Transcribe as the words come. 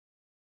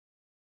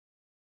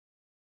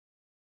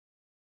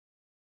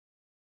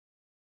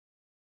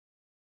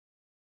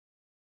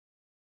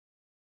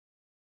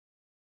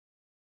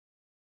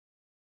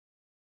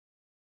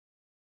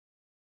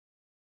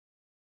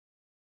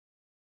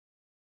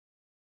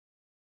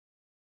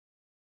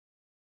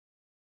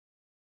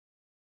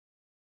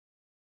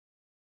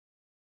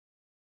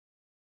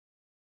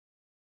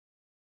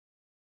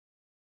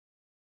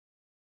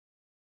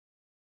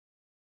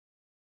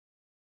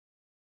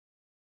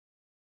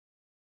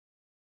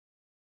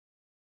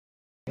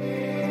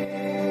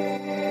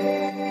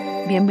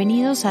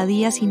bienvenidos a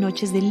Días y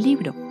Noches del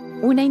Libro,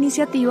 una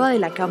iniciativa de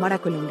la Cámara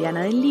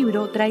Colombiana del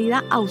Libro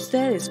traída a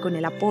ustedes con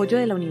el apoyo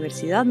de la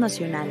Universidad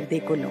Nacional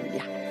de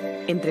Colombia.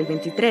 Entre el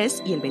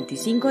 23 y el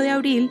 25 de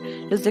abril,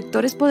 los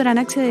lectores podrán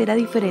acceder a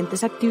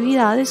diferentes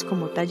actividades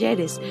como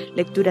talleres,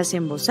 lecturas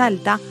en voz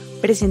alta,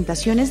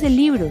 presentaciones de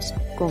libros,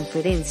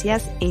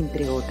 conferencias,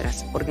 entre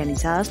otras,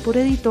 organizadas por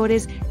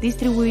editores,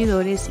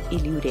 distribuidores y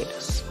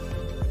libreros.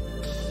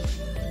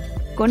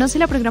 Conoce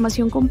la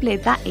programación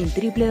completa en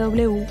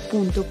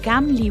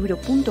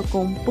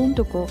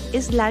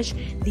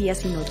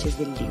www.camlibro.com.co/días y noches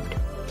del libro.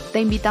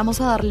 Te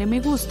invitamos a darle me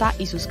gusta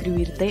y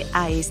suscribirte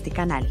a este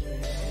canal.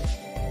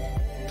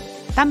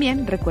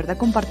 También recuerda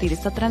compartir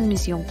esta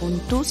transmisión con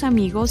tus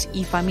amigos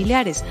y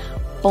familiares.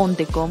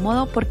 Ponte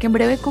cómodo porque en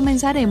breve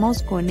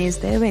comenzaremos con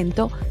este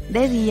evento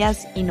de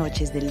Días y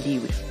Noches del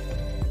Libro.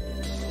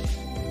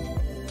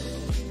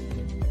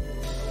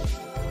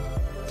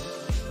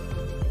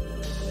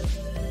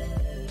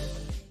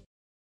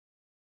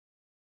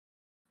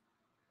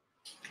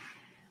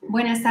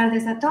 Buenas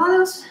tardes a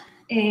todos.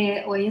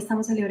 Hoy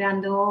estamos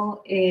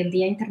celebrando el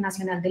Día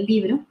Internacional del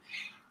Libro,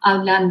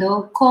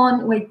 hablando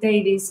con Wade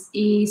Davis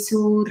y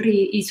su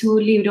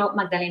libro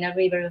Magdalena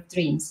River of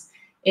Dreams.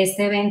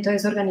 Este evento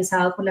es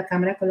organizado por la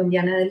Cámara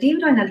Colombiana del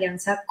Libro en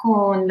alianza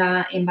con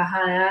la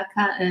Embajada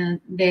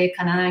de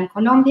Canadá en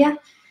Colombia,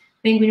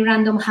 Penguin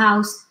Random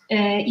House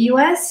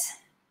US,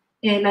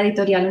 la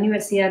editorial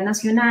Universidad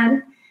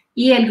Nacional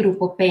y el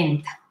grupo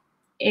Penta.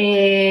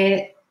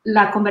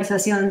 La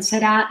conversación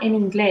será en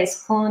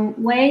inglés con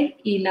Wade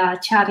y la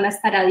charla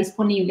estará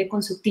disponible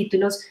con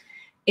subtítulos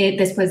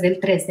después del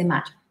 3 de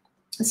mayo.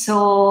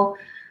 So,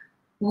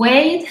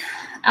 Wade,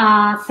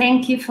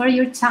 thank you for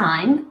your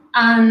time.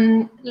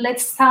 And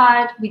let's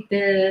start with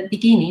the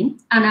beginning.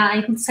 And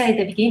I would say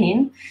the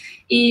beginning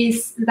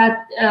is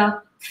that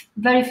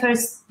very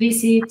first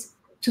visit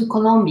to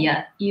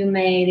Colombia you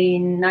made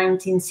in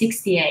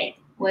 1968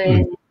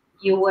 when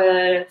you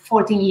were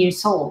 14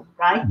 years old,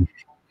 right?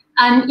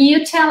 And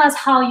you tell us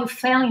how you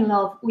fell in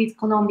love with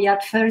Colombia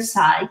at first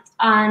sight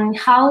and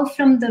how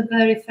from the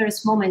very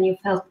first moment you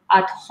felt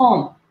at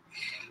home.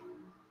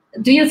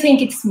 Do you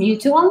think it's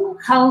mutual?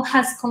 How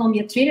has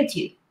Colombia treated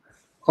you?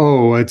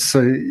 Oh, it's,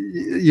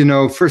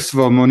 first of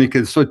all, Mónica,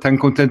 estoy tan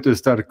contento de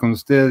estar con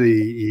usted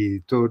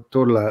y todos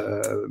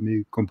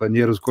mis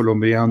compañeros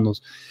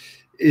colombianos.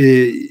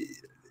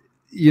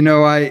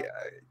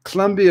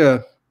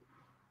 Colombia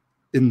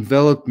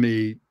enveloped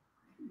me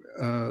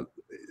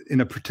in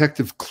a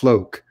protective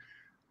cloak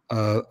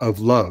of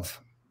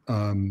love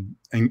and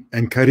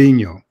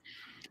cariño.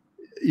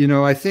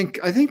 I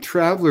think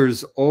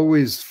travelers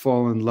always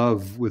fall in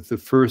love with the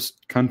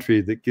first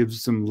country that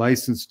gives them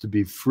license to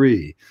be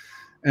free.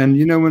 And,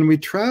 when we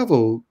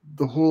travel,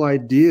 the whole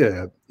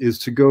idea is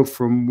to go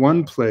from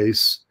one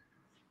place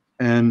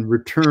and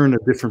return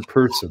a different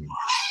person.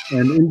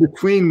 And in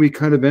between, we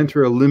kind of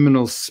enter a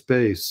liminal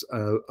space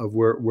of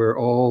where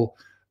all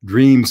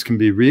dreams can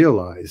be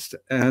realized.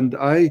 And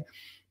I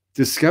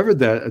discovered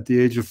that at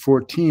the age of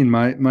 14.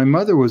 My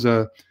mother was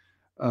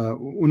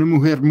una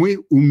mujer muy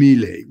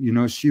humilde.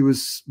 She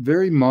was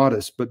very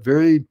modest, but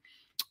very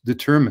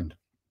determined.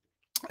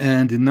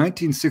 And in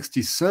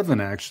 1967,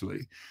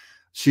 actually,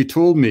 she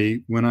told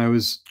me when I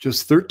was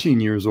just 13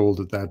 years old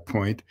at that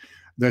point,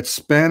 that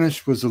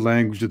Spanish was the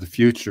language of the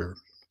future.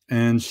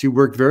 And she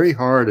worked very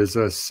hard as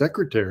a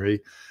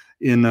secretary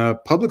in a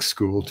public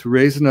school to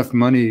raise enough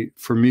money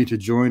for me to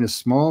join a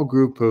small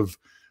group of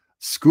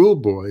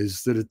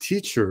schoolboys that a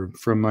teacher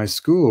from my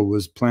school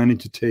was planning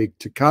to take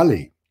to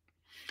Cali.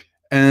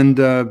 And,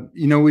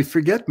 we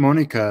forget,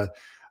 Mónica,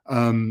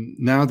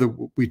 now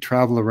that we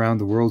travel around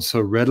the world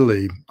so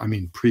readily, I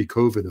mean,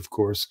 pre-COVID, of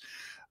course,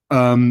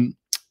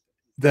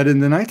 that in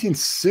the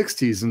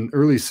 1960s and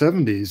early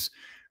 70s,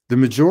 the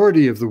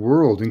majority of the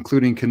world,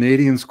 including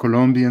Canadians,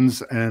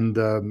 Colombians, and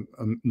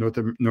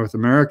North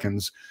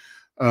Americans,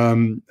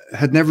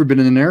 had never been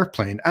in an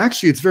airplane.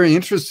 Actually, it's very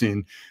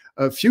interesting.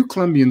 A few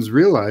Colombians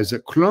realized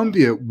that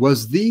Colombia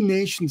was the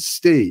nation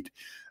state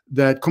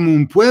that, como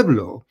un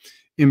pueblo,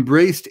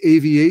 embraced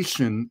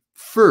aviation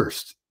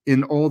first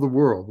in all the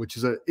world, which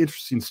is an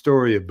interesting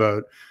story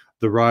about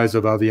the rise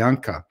of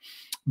Avianca.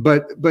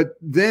 But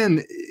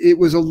then it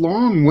was a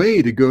long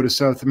way to go to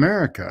South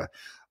America,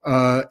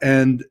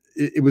 and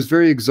it was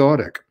very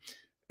exotic.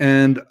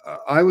 And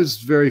I was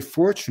very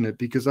fortunate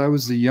because I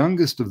was the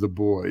youngest of the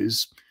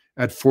boys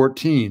at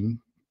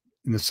 14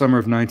 in the summer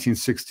of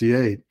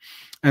 1968.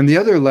 And the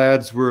other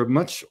lads were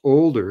much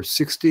older,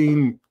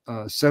 16,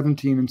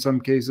 17 in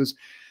some cases.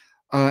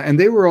 And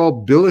they were all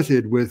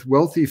billeted with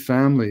wealthy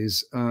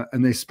families.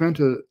 And they spent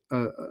a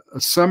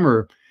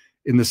summer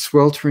in the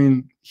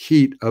sweltering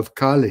heat of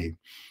Cali.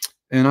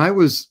 And I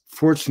was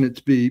fortunate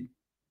to be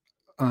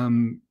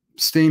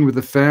staying with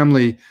a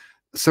family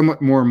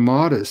somewhat more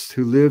modest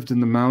who lived in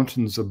the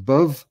mountains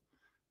above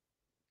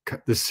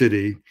the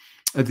city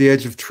at the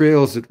edge of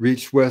trails that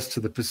reached west to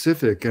the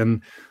Pacific.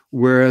 And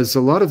whereas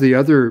a lot of the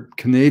other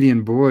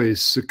Canadian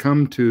boys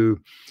succumbed to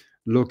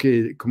lo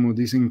que, como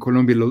dicen en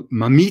Colombia, lo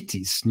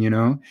mamitis,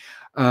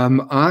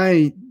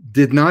 I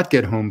did not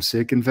get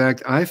homesick. In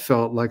fact, I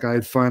felt like I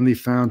had finally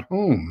found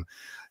home.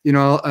 You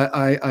know,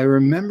 I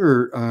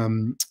remember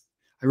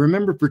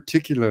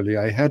particularly,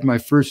 I had my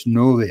first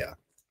novia,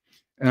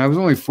 and I was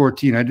only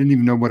 14. I didn't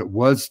even know what it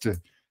was to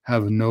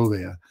have a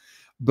novia.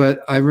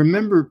 But I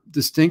remember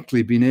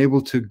distinctly being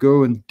able to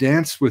go and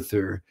dance with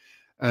her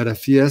at a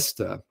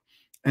fiesta,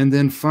 and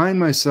then find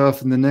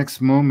myself in the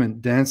next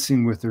moment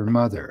dancing with her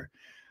mother.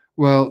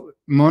 Well,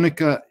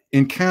 Monica,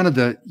 in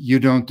Canada, you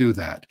don't do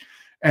that.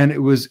 And it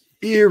was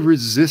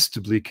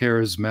irresistibly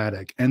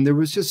charismatic. And there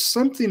was just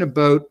something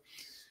about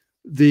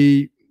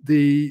the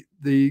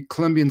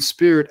Colombian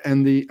spirit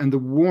and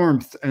the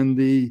warmth and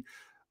the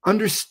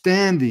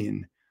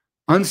understanding,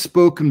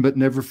 unspoken but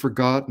never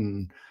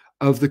forgotten,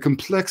 of the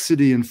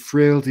complexity and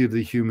frailty of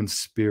the human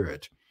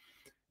spirit.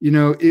 You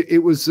know,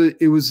 it was a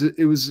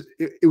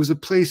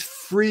place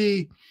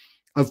free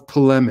of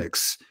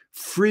polemics,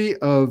 free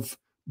of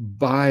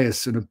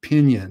bias and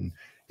opinion.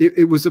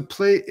 It was a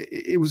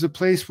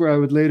place where I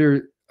would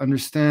later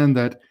understand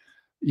that,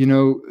 you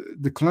know,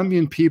 the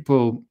Colombian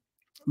people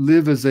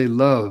live as they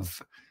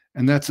love,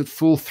 and that's at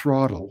full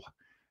throttle.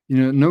 You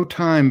know, no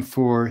time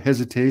for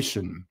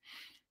hesitation,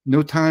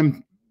 no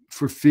time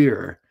for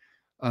fear,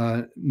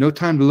 no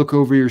time to look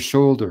over your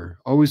shoulder.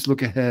 Always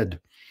look ahead,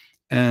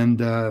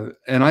 and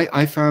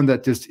I found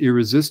that just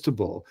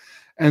irresistible.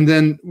 And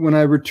then when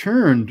I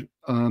returned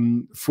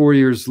 4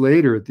 years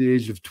later, at the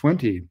age of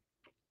 20,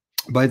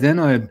 by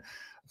then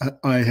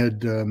I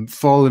had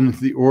fallen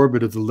into the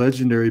orbit of the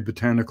legendary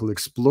botanical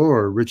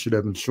explorer Richard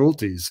Evans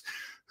Schultes,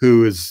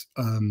 who has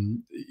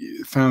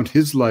found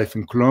his life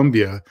in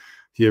Colombia.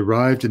 He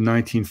arrived in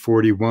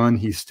 1941.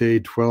 He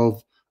stayed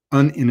 12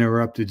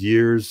 uninterrupted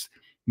years,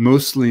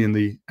 mostly in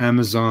the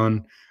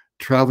Amazon,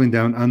 traveling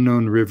down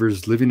unknown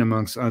rivers, living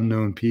amongst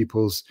unknown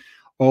peoples,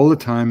 all the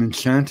time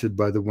enchanted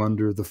by the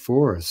wonder of the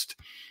forest.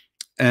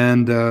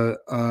 And I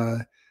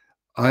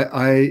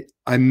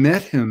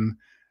met him.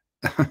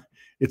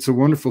 It's a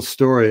wonderful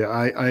story.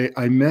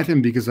 I met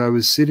him because I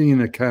was sitting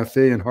in a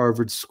cafe in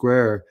Harvard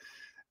Square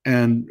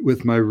and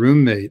with my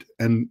roommate,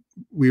 and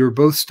we were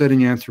both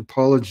studying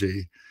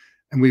anthropology,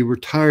 and we were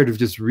tired of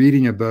just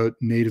reading about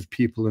native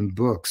people in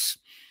books.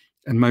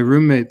 And my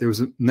roommate, there was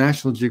a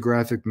National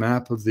Geographic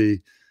map of the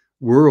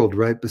world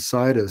right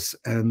beside us.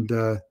 And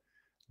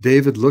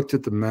David looked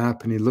at the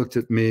map, and he looked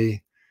at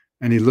me,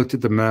 and he looked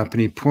at the map,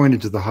 and he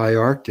pointed to the high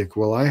Arctic.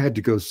 Well, I had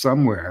to go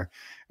somewhere.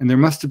 And there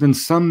must have been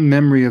some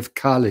memory of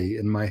Cali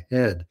in my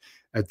head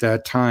at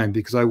that time,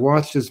 because I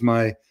watched as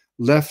my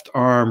left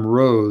arm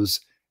rose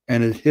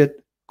and it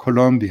hit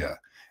Colombia,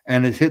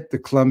 and it hit the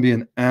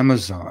Colombian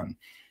Amazon.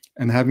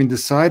 And having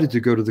decided to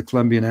go to the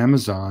Colombian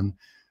Amazon,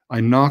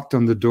 I knocked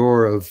on the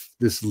door of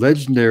this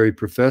legendary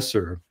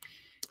professor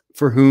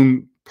for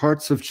whom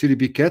parts of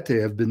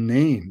Chiribiquete have been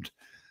named.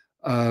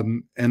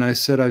 And I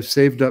said, I've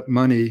saved up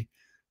money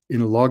in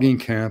a logging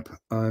camp.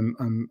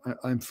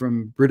 I'm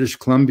from British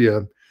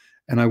Columbia,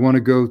 and I want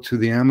to go to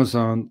the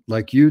Amazon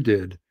like you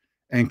did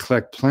and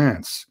collect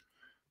plants.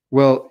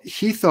 Well,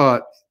 he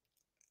thought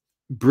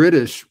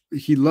British,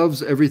 he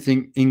loves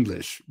everything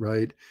English,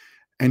 right?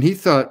 And he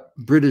thought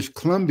British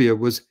Columbia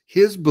was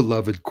his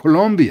beloved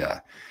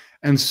Colombia.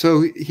 And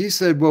so he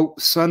said, well,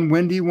 son,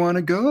 when do you want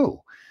to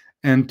go?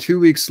 And 2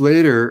 weeks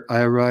later,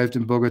 I arrived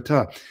in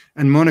Bogota.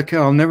 And Monica,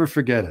 I'll never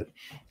forget it.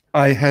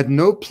 I had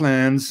no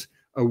plans,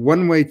 a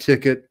one-way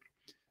ticket,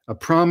 a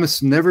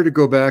promise never to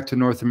go back to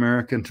North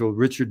America until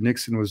Richard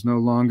Nixon was no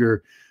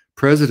longer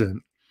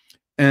president.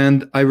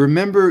 And I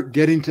remember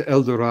getting to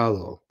El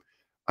Dorado.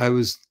 I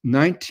was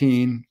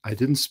 19. I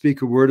didn't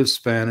speak a word of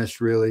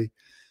Spanish, really.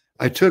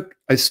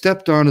 I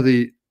stepped onto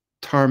the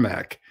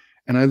tarmac,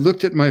 and I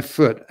looked at my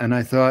foot, and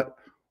I thought,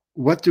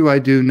 what do I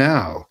do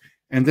now?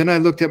 And then I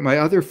looked at my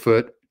other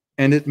foot,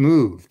 and it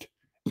moved.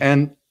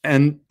 And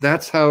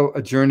that's how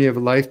a journey of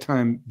a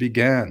lifetime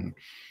began.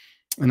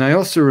 And I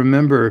also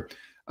remember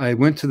I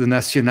went to the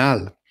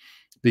Nacional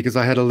because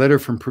I had a letter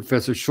from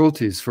Professor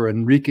Schultes for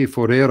Enrique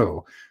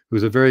Forero,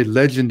 who's a very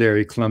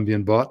legendary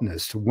Colombian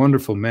botanist, a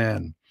wonderful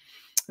man.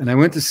 And I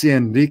went to see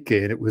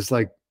Enrique, and it was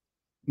like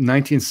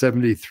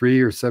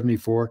 1973 or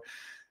 74.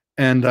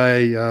 And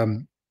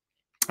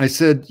I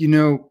said, you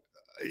know,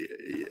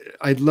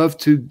 I'd love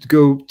to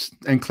go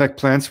and collect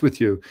plants with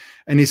you.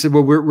 And he said,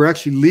 well, we're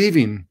actually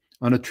leaving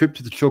on a trip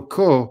to the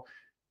Chocó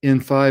in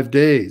 5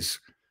 days.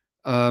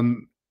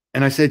 And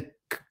I said,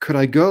 could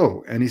I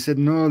go? And he said,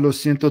 no, lo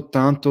siento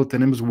tanto,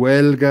 tenemos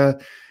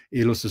huelga,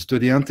 y los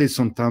estudiantes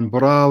son tan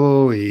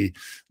bravos, y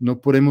no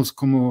podemos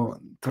como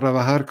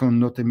trabajar con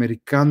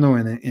norteamericano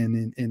en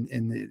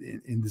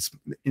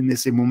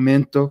ese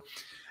momento.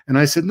 And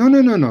I said,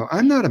 no,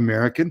 I'm not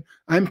American,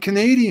 I'm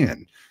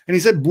Canadian. And he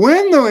said,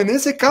 bueno, en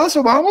ese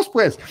caso, vamos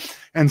pues.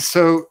 And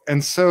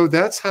so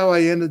that's how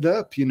I ended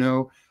up, you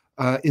know,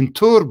 in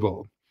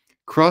Turbo,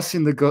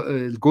 crossing the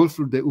Gulf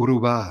de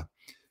Urubá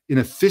in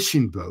a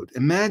fishing boat.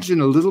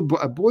 Imagine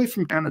a boy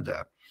from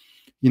Canada,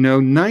 you know,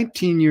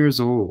 19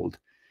 years old,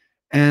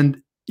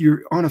 and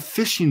you're on a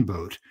fishing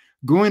boat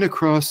going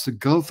across the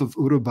Gulf of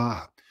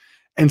Urubá.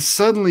 And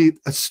suddenly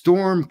a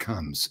storm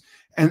comes,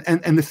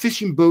 and the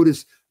fishing boat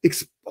is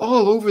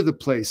all over the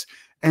place.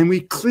 And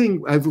we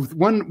cling. I have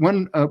one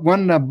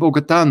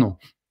Bogotano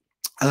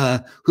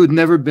who'd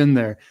never been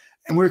there.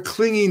 And we're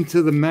clinging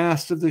to the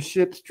mast of the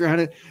ship,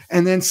 stranded.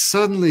 And then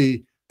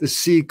suddenly the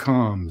sea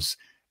calms,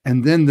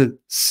 and then the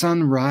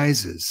sun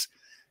rises.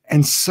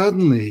 And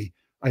suddenly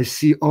I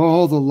see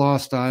all the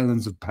lost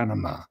islands of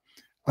Panama,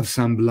 of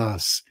San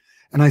Blas.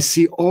 And I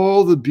see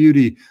all the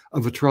beauty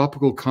of a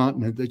tropical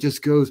continent that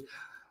just goes,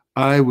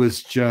 I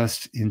was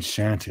just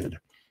enchanted.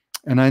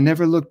 And I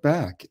never looked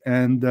back.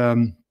 And,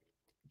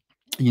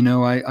 you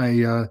know,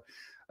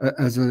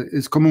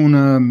 es como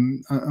una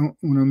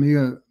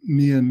amiga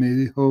mía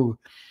me dijo,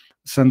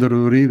 Sandra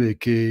Uribe,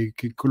 que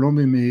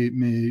Colombia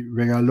me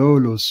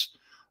regaló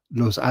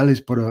los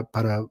alas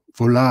para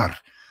volar.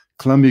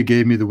 Colombia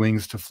gave me the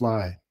wings to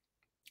fly.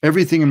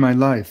 Everything in my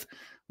life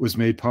was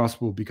made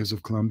possible because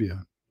of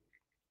Colombia.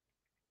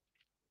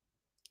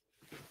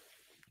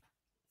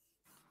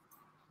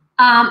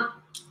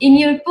 In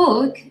your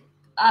book,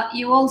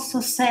 you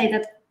also say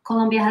that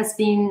Colombia has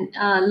been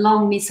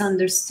long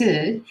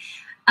misunderstood.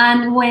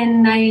 And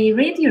when I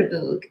read your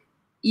book,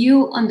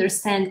 you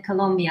understand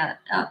Colombia.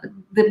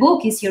 The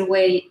book is your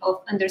way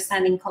of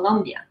understanding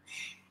Colombia.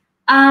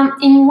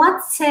 In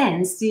what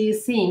sense do you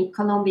think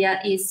Colombia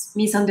is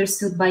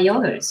misunderstood by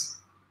others?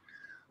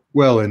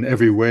 Well, in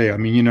every way. I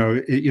mean,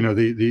 I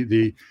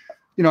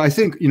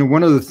think,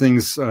 one of the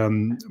things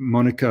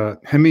Monica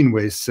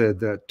Hemingway said,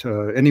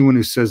 that anyone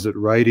who says that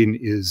writing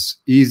is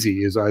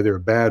easy is either a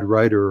bad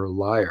writer or a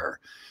liar.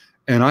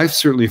 And I've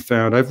certainly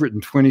found, I've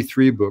written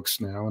 23 books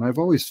now, and I've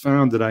always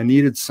found that I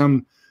needed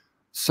some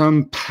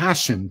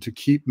passion to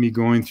keep me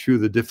going through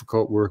the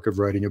difficult work of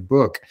writing a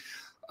book.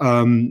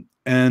 And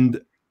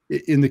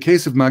in the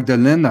case of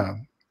Magdalena,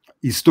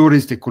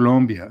 Historias de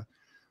Colombia,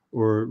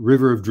 or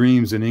River of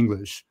Dreams in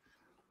English,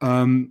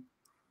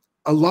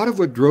 a lot of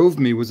what drove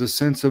me was a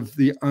sense of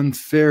the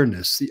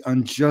unfairness, the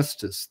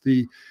injustice,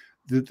 the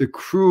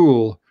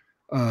cruel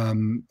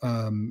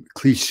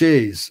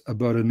cliches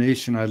about a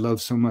nation I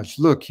love so much.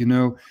 Look,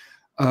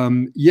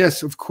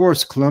 yes, of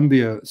course,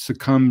 Colombia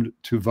succumbed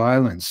to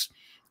violence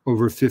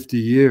over 50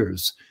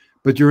 years.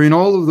 But during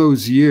all of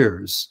those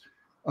years,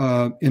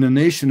 in a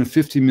nation of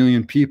 50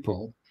 million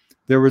people,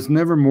 there was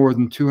never more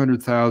than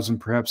 200,000,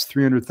 perhaps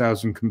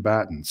 300,000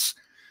 combatants.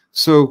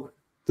 So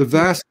the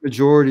vast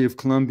majority of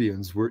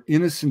Colombians were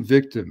innocent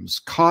victims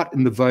caught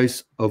in the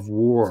vice of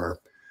war,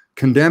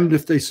 condemned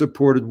if they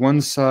supported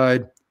one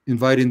side,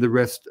 inviting the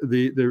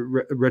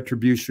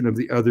retribution of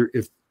the other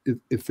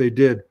if they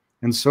did,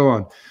 and so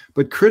on.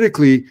 But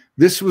critically,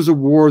 this was a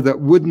war that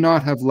would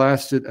not have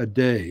lasted a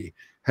day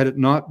had it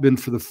not been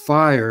for the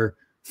fire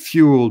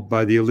fueled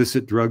by the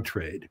illicit drug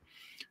trade.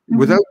 Mm-hmm.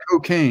 Without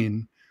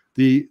cocaine,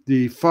 the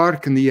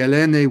FARC and the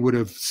ELN would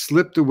have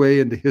slipped away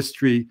into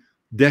history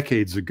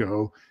decades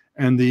ago,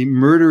 and the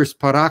murderous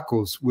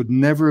paracos would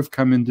never have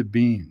come into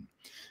being.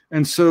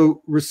 And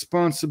so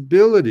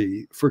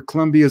responsibility for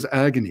Colombia's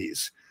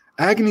agonies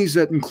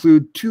that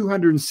include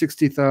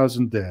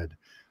 260,000 dead,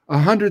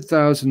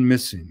 100,000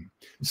 missing,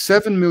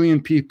 7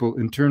 million people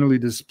internally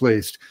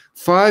displaced,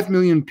 5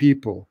 million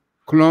people,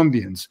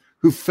 Colombians,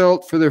 who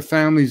felt for their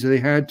families they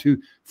had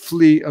to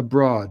flee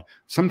abroad,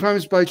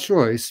 sometimes by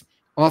choice,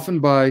 often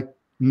by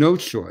no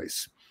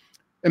choice.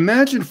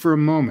 Imagine for a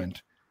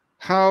moment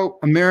how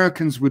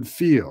Americans would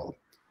feel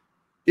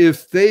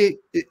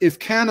if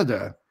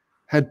Canada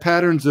had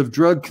patterns of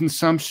drug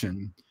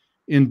consumption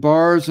in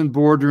bars and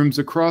boardrooms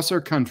across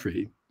our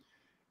country,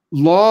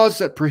 laws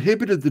that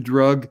prohibited the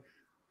drug,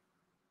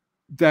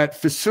 that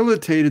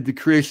facilitated the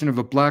creation of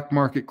a black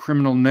market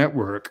criminal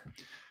network,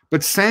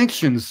 but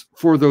sanctions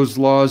for those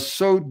laws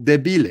so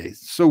debile,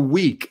 so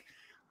weak,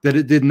 that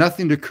it did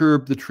nothing to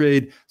curb the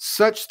trade,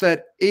 such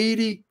that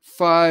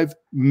 85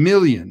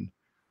 million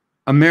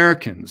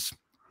Americans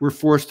were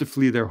forced to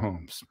flee their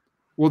homes.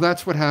 Well,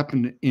 that's what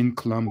happened in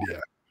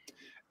Colombia.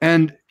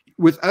 And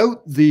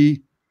without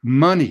the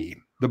money,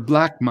 the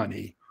black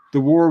money, the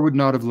war would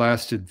not have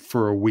lasted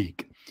for a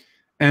week.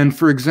 And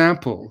for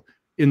example,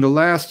 in the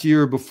last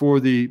year before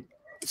the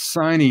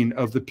signing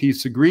of the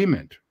peace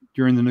agreement,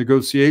 during the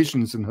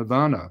negotiations in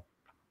Havana,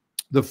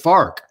 the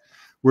FARC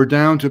were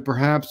down to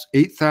perhaps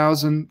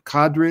 8,000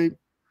 cadre,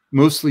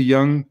 mostly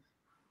young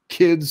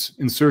kids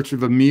in search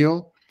of a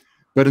meal.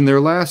 But in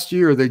their last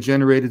year, they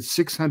generated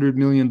 $600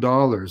 million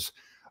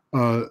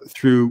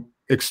through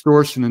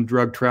extortion and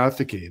drug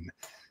trafficking.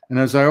 And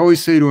as I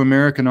always say to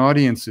American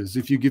audiences,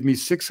 if you give me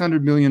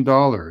 $600 million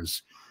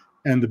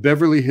and the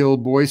Beverly Hills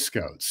Boy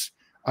Scouts,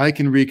 I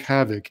can wreak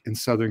havoc in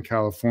Southern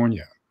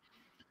California.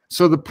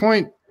 So the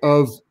point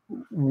of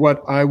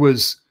what I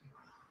was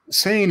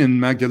saying in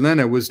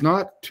Magdalena was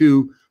not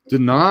to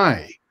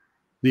deny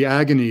the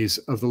agonies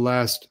of the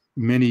last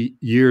many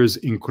years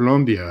in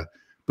Colombia,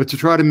 but to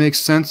try to make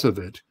sense of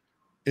it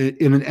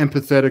in an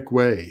empathetic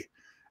way,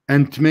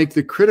 and to make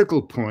the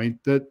critical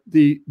point that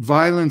the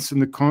violence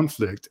and the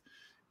conflict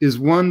is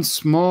one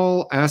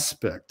small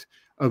aspect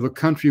of a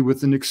country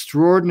with an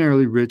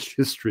extraordinarily rich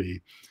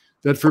history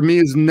that for me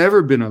has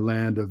never been a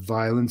land of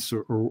violence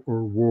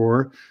or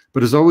war,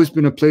 but has always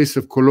been a place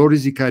of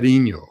colores y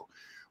cariño,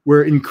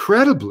 where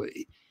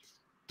incredibly,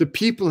 the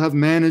people have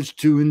managed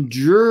to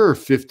endure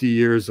 50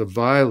 years of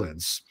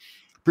violence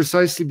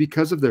precisely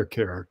because of their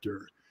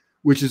character,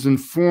 which is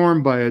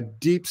informed by a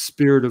deep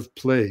spirit of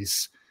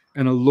place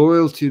and a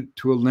loyalty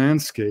to a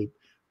landscape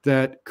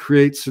that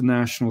creates a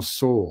national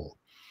soul.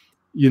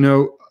 You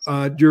know,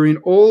 during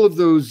all of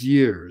those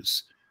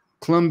years,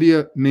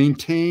 Colombia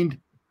maintained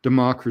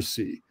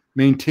democracy,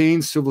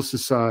 maintained civil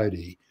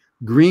society,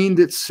 greened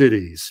its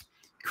cities,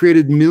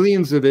 created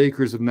millions of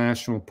acres of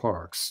national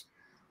parks,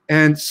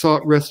 and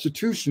sought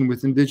restitution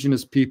with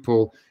indigenous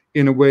people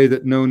in a way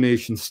that no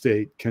nation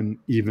state can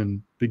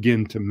even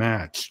begin to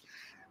match.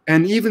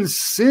 And even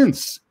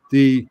since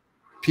the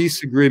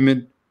peace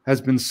agreement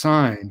has been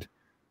signed,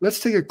 let's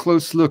take a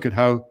close look at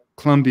how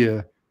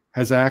Colombia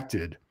has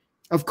acted.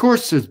 Of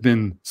course, there's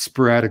been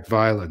sporadic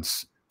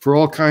violence for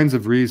all kinds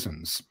of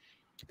reasons.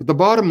 But the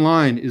bottom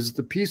line is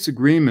the peace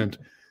agreement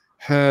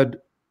had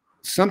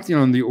something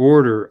on the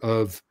order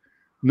of,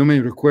 no me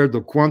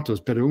recuerdo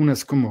cuántos, pero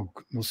unas como,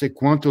 no sé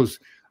cuántos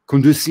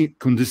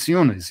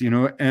condiciones, you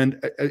know, and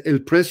el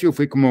precio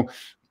fue como,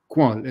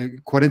 ¿cuál?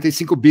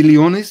 45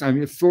 billones, I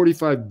mean,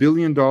 $45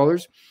 billion.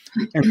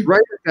 And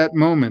right at that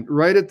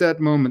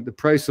moment, the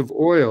price of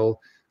oil,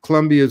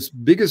 Colombia's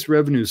biggest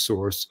revenue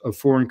source of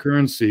foreign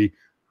currency,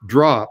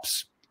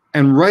 drops.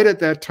 And right at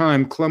that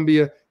time,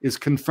 Colombia is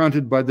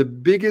confronted by the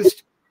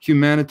biggest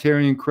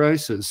humanitarian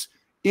crisis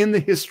in the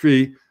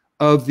history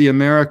of the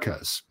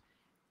Americas.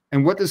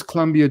 And what does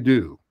Colombia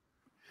do?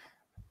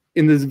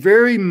 In the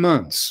very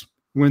months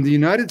when the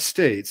United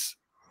States,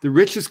 the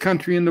richest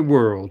country in the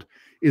world,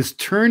 is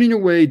turning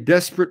away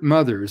desperate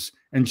mothers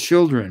and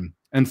children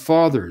and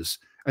fathers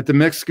at the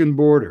Mexican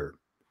border,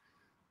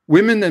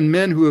 women and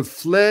men who have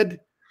fled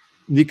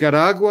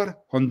Nicaragua,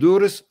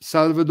 Honduras,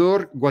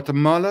 Salvador,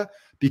 Guatemala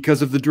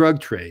because of the drug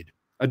trade,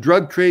 a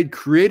drug trade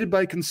created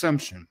by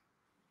consumption,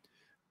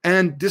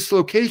 and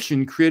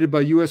dislocation created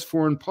by U.S.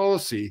 foreign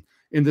policy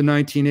in the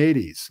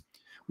 1980s,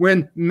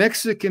 when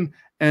Mexican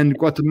and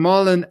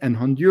Guatemalan and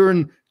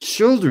Honduran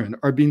children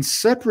are being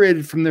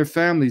separated from their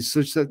families,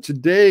 such that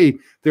today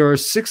there are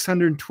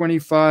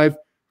 625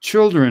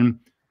 children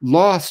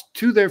lost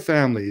to their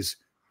families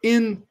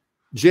in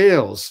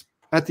jails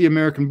at the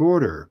American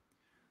border.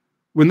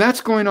 When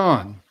that's going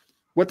on,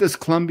 what does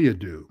Colombia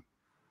do?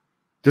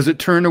 Does it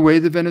turn away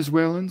the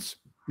Venezuelans?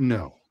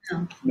 No,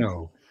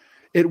 no.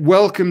 It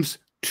welcomes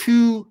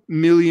 2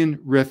 million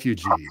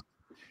refugees.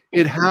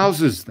 It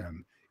houses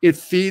them. It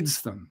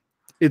feeds them.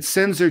 It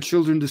sends their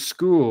children to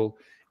school.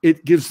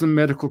 It gives them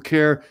medical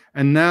care.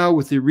 And now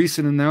with the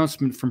recent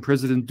announcement from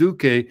President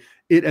Duque,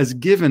 it has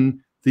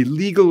given the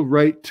legal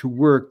right to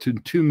work to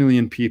 2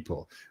 million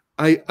people.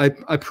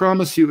 I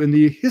promise you, in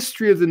the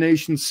history of the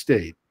nation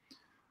state,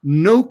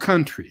 no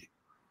country,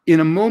 in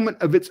a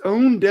moment of its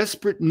own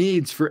desperate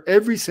needs for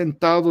every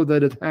centavo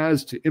that it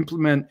has to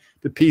implement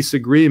the peace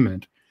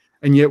agreement,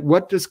 and yet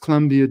what does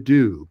Colombia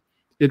do?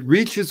 It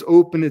reaches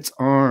open its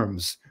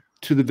arms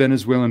to the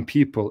Venezuelan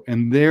people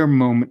in their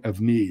moment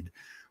of need.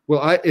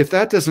 Well, if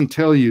that doesn't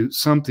tell you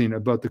something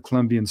about the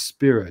Colombian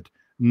spirit,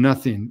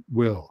 nothing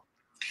will.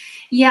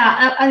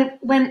 Yeah,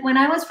 when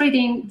I was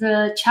reading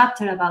the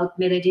chapter about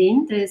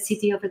Medellin, the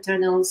city of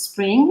eternal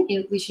spring,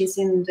 which is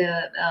in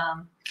the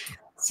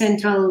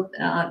central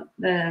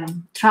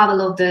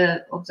travel of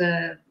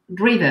the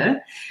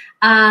river,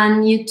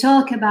 and you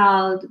talk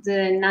about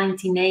the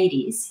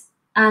 1980s,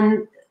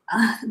 and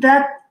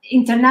that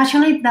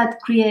internationally that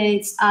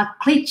creates a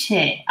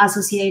cliche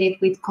associated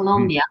with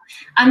Colombia.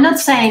 I'm not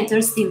saying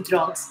there's still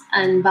drugs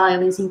and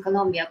violence in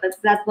Colombia, but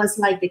that was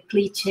like the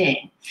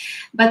cliche.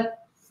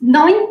 But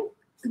knowing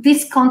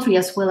this country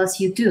as well as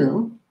you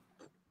do,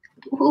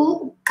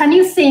 who can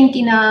you think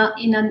in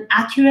an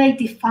accurate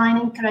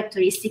defining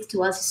characteristic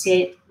to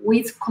associate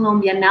with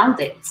Colombia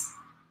nowadays?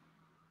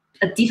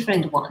 A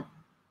different one.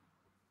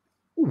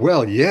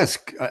 Well, yes,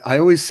 I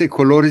always say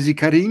colores y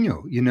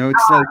cariño. You know,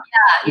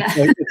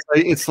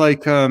 it's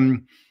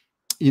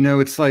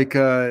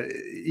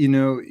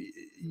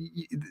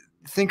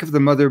think of the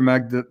Mother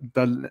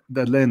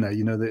Magdalena.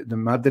 You know, the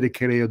Madre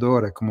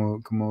Creadora,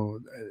 como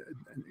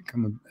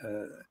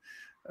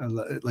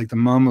like the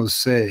mamos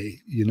say.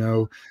 You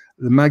know,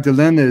 the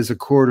Magdalena is a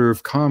corridor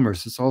of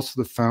commerce. It's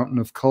also the fountain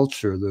of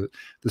culture,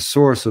 the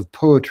source of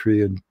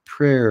poetry and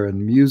prayer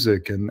and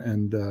music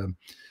and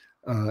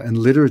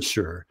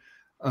literature.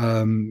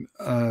 To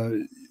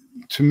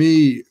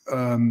me,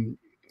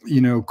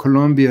 you know,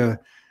 Colombia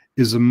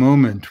is a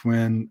moment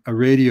when a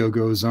radio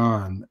goes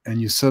on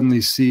and you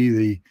suddenly see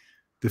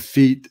the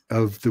feet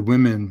of the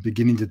women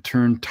beginning to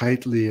turn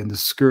tightly and the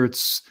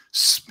skirts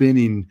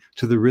spinning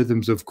to the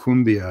rhythms of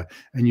cumbia,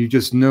 and you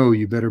just know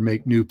you better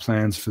make new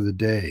plans for the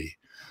day.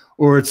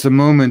 Or it's a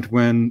moment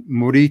when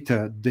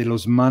Morita de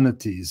los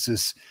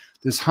Manatees,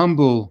 this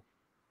humble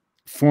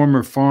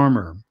former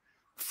farmer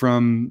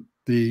from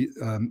the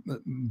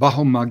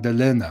Bajo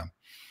Magdalena,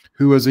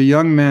 who as a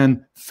young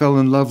man fell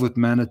in love with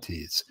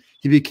manatees.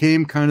 He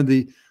became kind of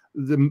the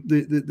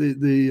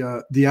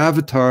the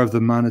avatar of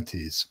the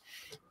manatees.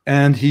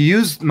 And he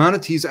used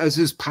manatees as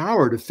his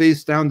power to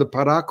face down the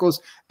paracos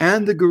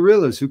and the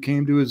gorillas who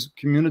came to his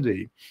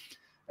community.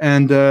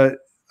 And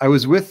I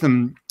was with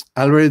them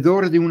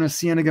alrededor de una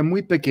ciénaga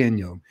muy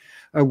pequeño,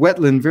 a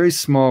wetland, very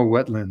small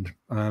wetland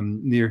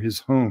near his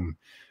home.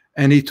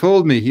 And he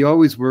told me, he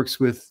always works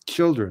with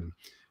children,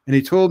 and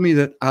he told me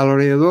that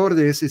alrededor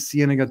de esa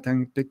ciénaga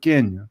tan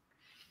pequeña,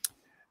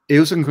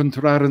 ellos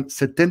encontraron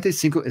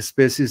 75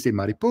 especies de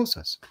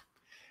mariposas.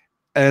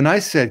 And I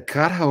said,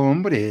 cara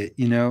hombre,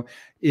 you know,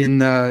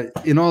 in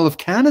all of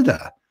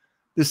Canada,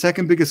 the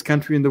second biggest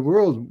country in the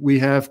world, we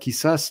have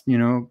quizás, you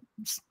know,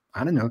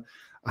 I don't know,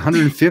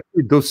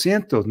 150,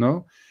 200,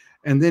 no?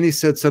 And then he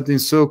said something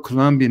so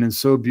Colombian and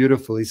so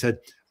beautiful. He said,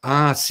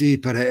 ah,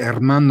 sí, pero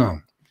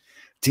hermano,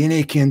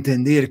 tiene que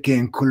entender que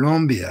en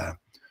Colombia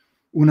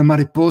una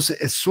mariposa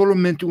es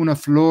solamente una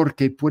flor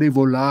que puede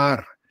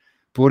volar.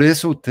 Por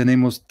eso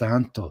tenemos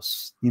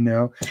tantos, you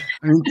know.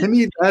 I mean, to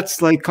me,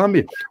 that's like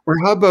Colombia. Or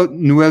how about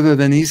Nueva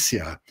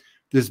Venecia,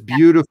 this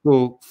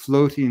beautiful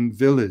floating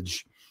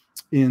village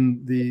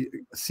in the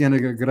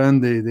Ciénaga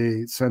Grande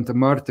de Santa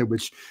Marta,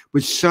 which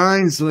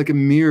shines like a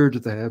mirror to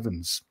the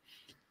heavens.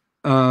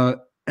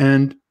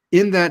 And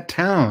in that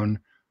town,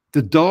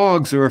 the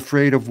dogs are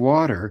afraid of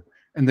water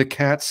and the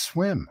cats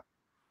swim,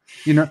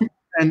 you know.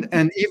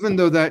 And even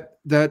though that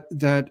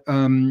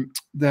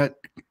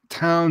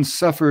town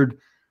suffered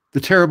the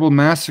terrible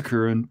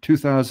massacre in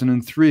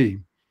 2003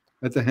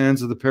 at the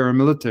hands of the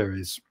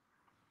paramilitaries,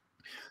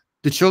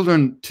 the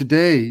children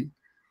today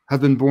have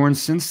been born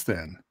since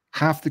then,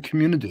 half the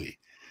community.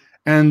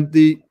 And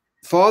the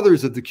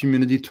fathers of the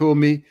community told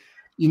me,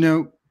 you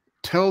know,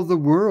 tell the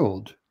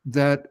world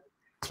that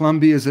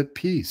Colombia is at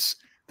peace,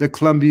 that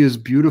Colombia is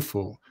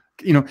beautiful,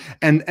 you know.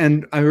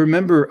 And I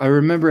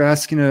remember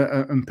asking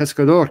a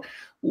pescador,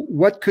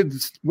 what could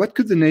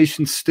the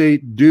nation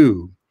state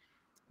do?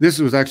 This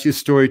was actually a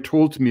story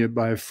told to me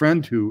by a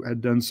friend who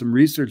had done some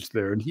research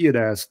there, and he had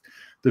asked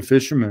the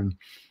fishermen,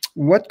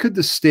 what could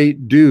the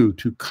state do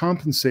to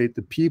compensate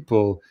the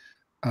people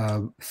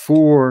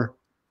for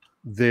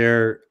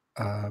their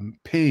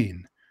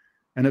pain?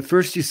 And at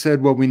first he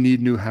said, well, we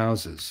need new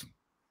houses.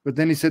 But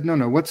then he said,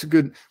 no, what's a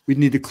good, we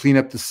need to clean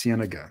up the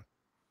ciénaga.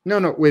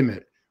 No, wait a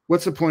minute.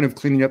 What's the point of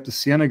cleaning up the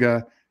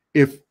ciénaga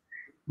if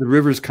the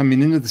rivers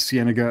coming into the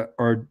ciénaga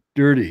are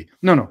dirty?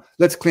 No,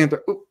 let's clean up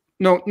the, oh,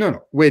 no,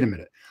 wait a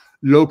minute.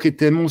 Lo que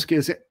tenemos que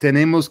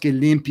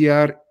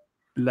limpiar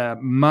la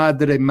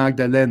Madre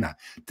Magdalena.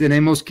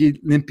 Tenemos que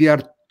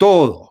limpiar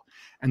todo.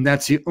 And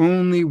that's the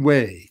only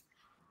way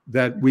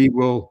that we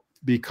will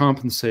be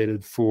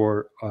compensated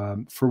for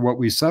what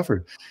we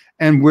suffered.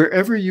 And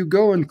wherever you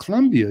go in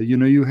Colombia, you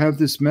know, you have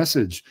this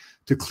message: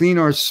 to clean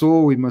our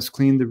soul, we must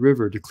clean the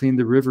river. To clean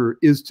the river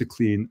is to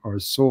clean our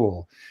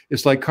soul.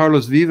 It's like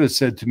Carlos Viva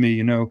said to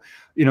me, the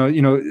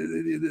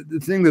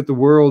thing that the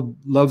world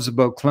loves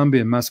about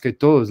Colombia, más que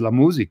todo, is la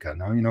música.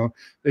 No? You know,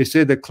 they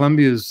say that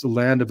Colombia is the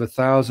land of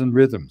 1,000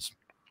 rhythms,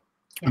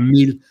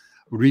 1,000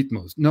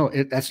 ritmos. No,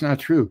 that's not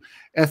true.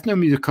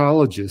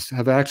 Ethnomusicologists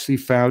have actually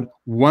found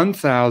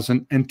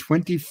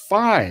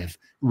 1,025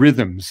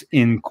 rhythms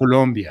in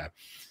Colombia.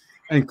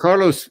 And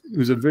Carlos,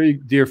 who's a very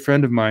dear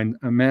friend of mine,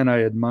 a man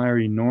I admire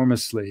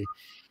enormously,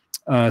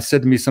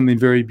 said to me something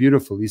very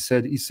beautiful. He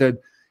says,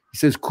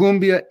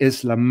 cumbia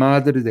es la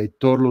madre de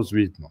todos los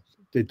ritmos,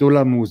 de toda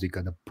la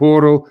música, de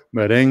poro,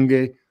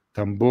 merengue,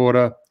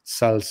 tambora,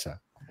 salsa.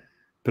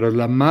 Pero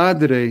la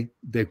madre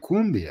de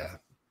cumbia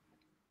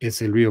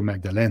es el Río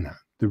Magdalena.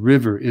 The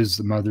river is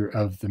the mother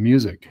of the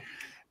music.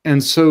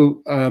 And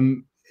so,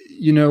 I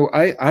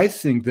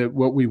think that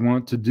what we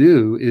want to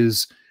do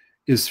is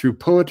through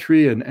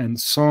poetry and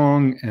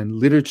song and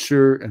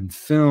literature and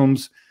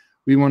films,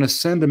 we want to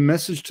send a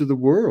message to the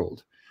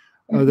world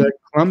that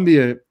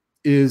Colombia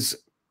is,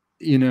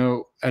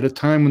 at a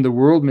time when the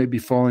world may be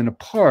falling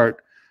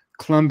apart,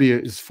 Colombia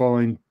is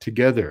falling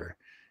together.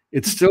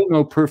 It's still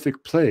no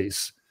perfect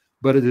place,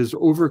 but it has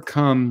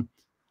overcome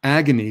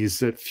agonies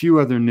that few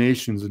other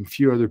nations and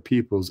few other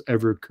peoples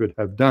ever could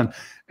have done.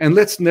 And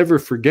let's never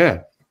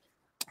forget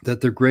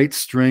that the great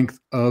strength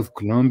of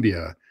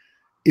Colombia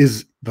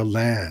is the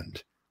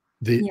land,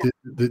 the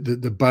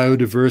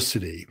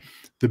biodiversity,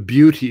 the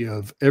beauty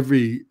of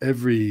every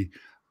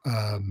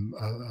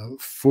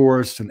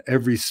forest and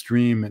every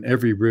stream and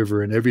every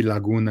river and every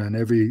laguna and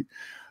every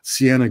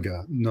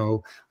ciénaga.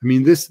 No, I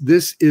mean, this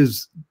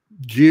is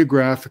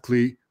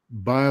geographically,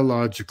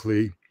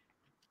 biologically,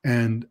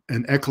 and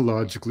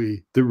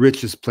ecologically the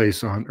richest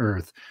place on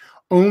earth.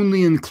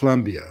 Only in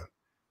Colombia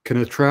can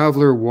a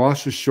traveler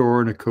wash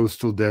ashore in a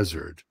coastal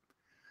desert,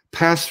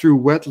 pass through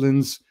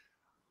wetlands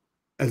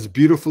as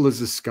beautiful as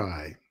the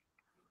sky,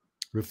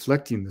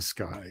 reflecting the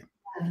sky,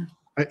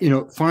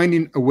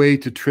 finding a way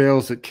to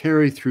trails that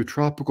carry through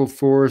tropical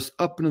forests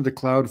up into the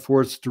cloud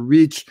forests to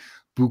reach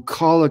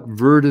bucolic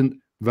verdant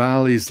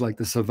valleys like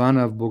the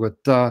savanna of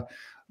Bogota,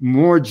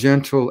 more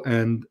gentle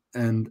and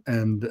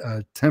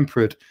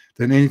temperate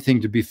than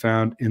anything to be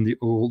found in the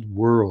old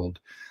world.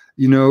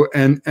 you know,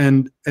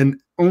 and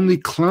only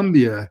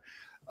Colombia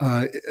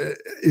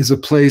is a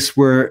place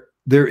where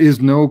there is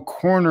no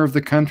corner of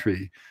the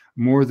country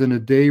more than a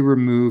day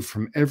removed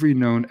from every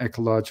known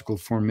ecological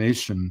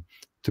formation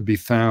to be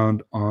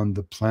found on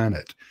the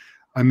planet.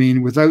 I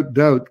mean, without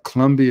doubt,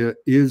 Colombia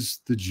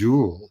is the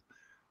jewel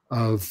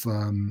of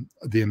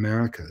the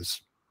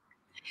Americas.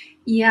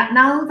 Yeah,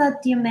 now that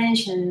you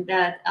mentioned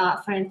that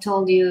a friend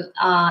told you,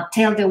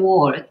 tell the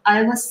world,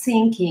 I was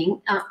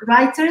thinking,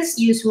 writers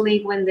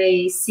usually when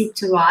they sit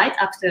to write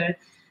after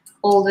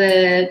all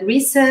the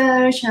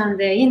research and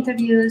the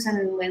interviews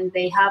and when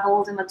they have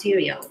all the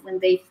material, when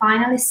they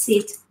finally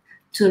sit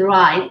to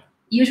write,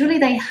 usually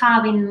they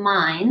have in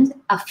mind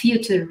a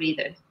future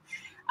reader.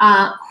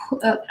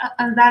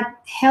 And that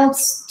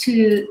helps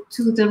to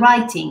the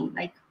writing,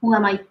 like who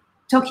am I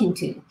talking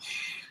to?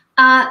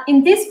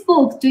 In this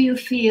book, do you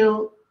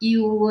feel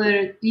you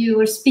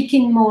were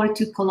speaking more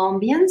to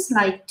Colombians,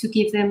 like to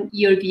give them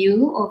your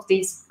view of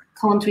this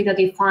country that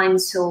you find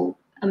so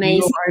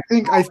amazing?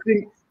 No, I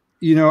think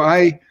you know,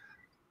 I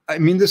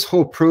mean, this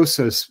whole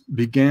process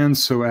began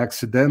so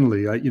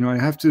accidentally. I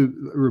have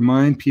to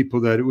remind people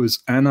that it was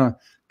Ana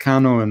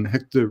Cano and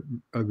Hector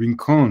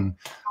Rincon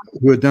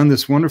who had done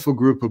this wonderful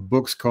group of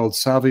books called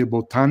Savia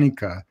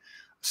Botanica,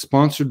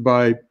 sponsored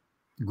by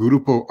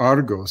Grupo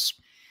Argos.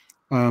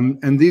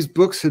 And these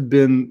books had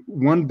been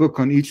one book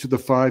on each of the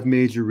 5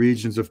 major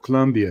regions of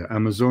Colombia: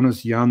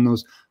 Amazonas,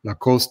 Llanos, La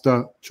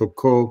Costa,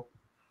 Chocó,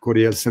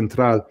 Coriel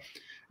Central.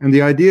 And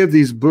the idea of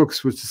these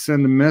books was to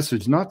send a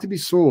message, not to be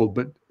sold,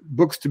 but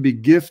books to be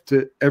gift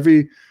to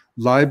every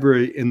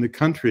library in the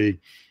country,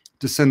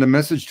 to send a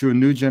message to a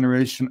new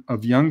generation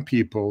of young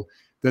people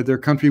that their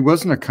country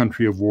wasn't a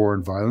country of war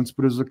and violence,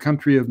 but it was a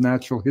country of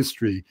natural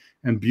history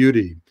and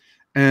beauty.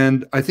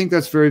 And I think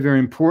that's very, very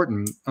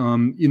important.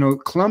 You know,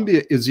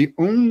 Colombia is the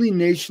only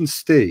nation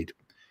state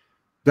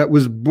that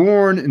was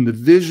born in the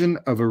vision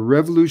of a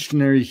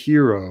revolutionary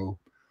hero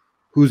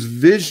whose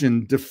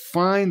vision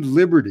defined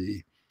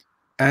liberty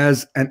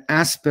as an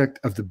aspect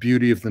of the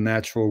beauty of the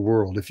natural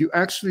world. If you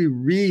actually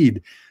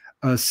read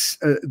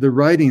the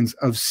writings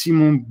of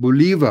Simón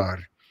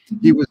Bolívar,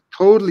 he was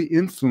totally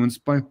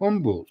influenced by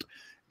Humboldt.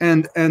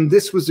 And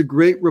this was a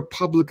great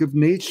republic of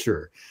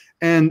nature.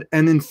 And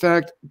in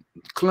fact,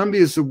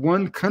 Colombia is the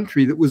one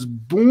country that was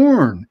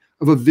born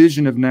of a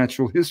vision of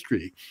natural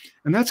history.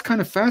 And that's kind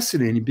of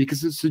fascinating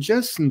because it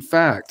suggests, in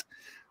fact,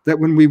 that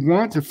when we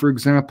want to, for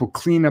example,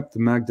 clean up the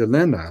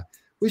Magdalena,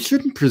 we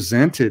shouldn't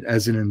present it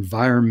as an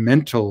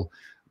environmental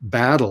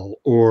battle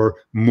or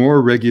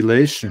more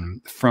regulation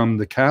from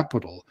the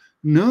capital.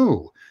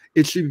 No,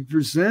 it should be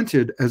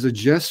presented as a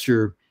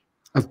gesture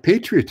of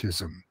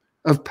patriotism,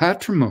 of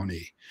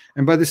patrimony.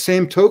 And by the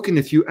same token,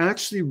 if you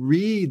actually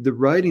read the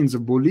writings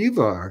of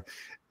Bolívar,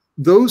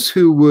 those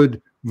who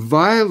would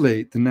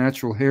violate the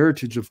natural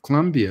heritage of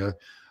Colombia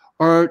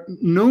are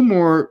no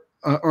more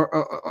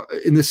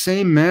in the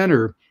same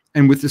manner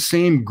and with the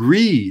same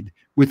greed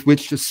with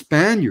which the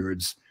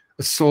Spaniards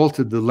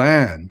assaulted the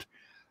land.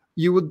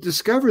 You will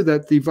discover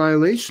that the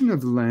violation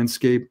of the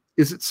landscape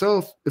is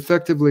itself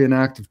effectively an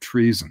act of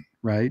treason,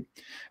 right?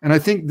 And I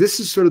think this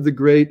is sort of the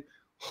great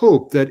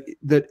hope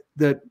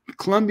that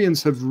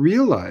Colombians have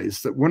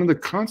realized that one of the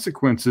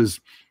consequences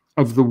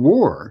of the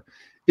war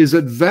is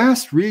that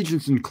vast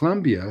regions in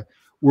Colombia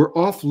were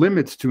off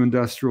limits to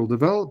industrial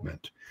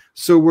development.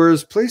 So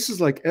whereas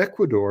places like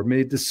Ecuador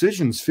made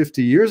decisions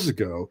 50 years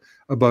ago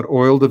about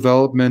oil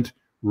development,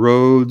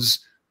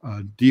 roads,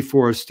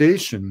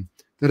 deforestation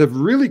that have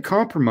really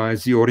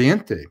compromised the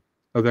Oriente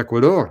of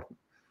Ecuador,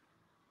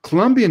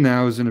 Colombia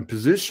now is in a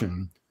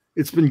position,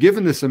 it's been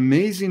given this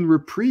amazing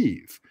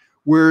reprieve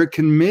where it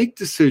can make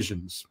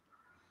decisions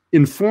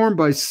informed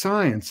by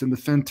science and the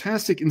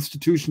fantastic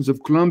institutions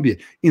of Colombia,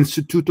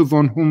 Instituto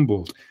von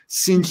Humboldt,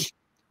 CINCH,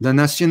 La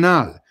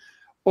Nacional,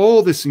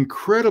 all this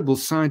incredible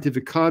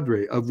scientific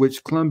cadre of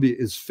which Colombia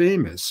is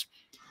famous,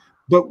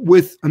 but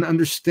with an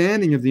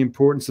understanding of the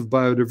importance of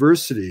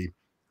biodiversity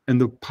and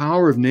the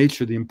power of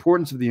nature, the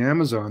importance of the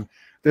Amazon,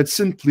 that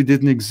simply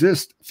didn't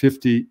exist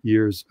 50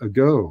 years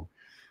ago.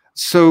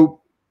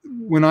 So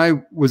when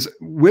I was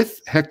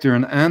with Hector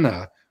and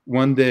Ana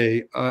one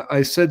day,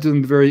 I said to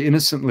them very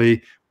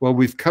innocently, well,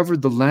 we've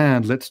covered the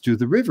land, let's do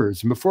the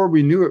rivers. And before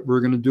we knew it, we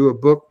were going to do a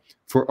book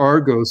for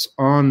Argos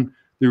on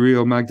the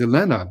Rio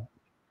Magdalena,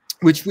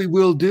 which we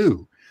will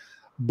do.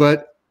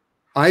 But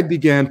I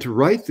began to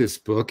write this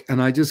book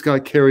and I just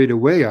got carried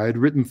away. I had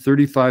written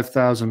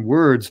 35,000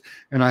 words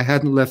and I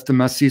hadn't left the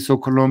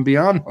Macizo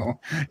Colombiano,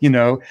 you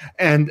know,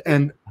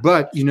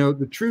 but, you know,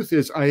 the truth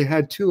is I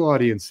had 2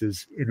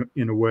 audiences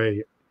in a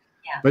way.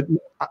 Yeah. But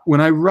when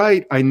I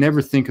write, I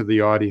never think of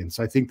the audience.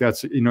 I think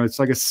that's, you know, it's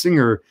like a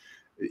singer.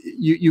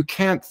 You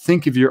can't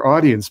think of your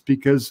audience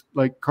because,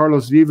 like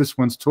Carlos Vives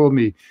once told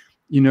me,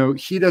 you know,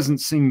 he doesn't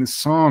sing the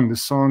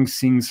song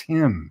sings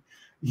him.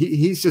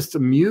 He's just a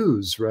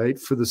muse, right,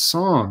 for the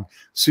song.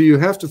 So you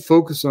have to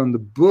focus on the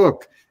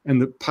book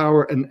and the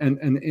power.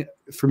 And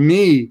for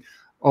me,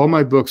 all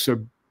my books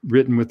are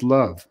written with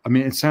love. I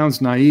mean, it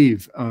sounds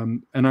naive,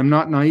 and I'm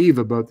not naive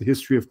about the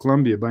history of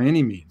Colombia by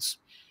any means.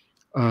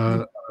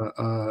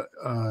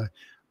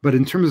 But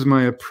in terms of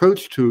my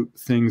approach to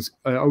things,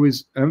 I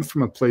always am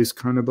from a place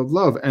kind of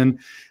love. And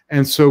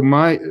so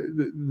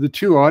the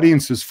two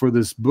audiences for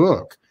this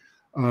book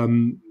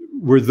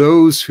were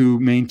those who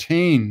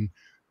maintain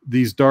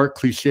these dark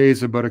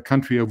cliches about a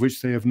country of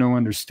which they have no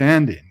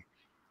understanding,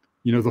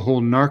 you know, the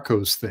whole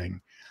narcos thing.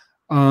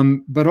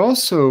 But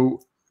also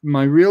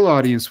my real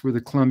audience were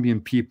the Colombian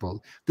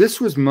people.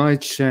 This was my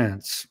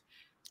chance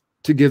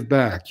to give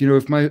back. You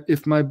know,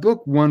 if my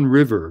book, One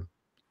River,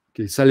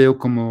 que salió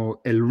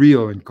como El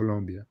Río in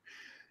Colombia,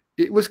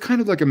 it was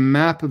kind of like a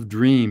map of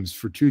dreams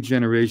for two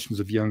generations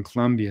of young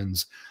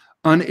Colombians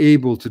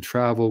unable to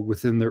travel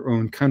within their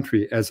own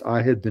country as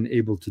I had been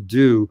able to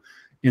do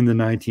in the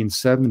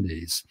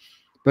 1970s.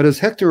 But as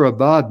Hector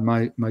Abad,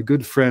 my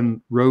good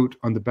friend, wrote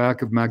on the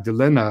back of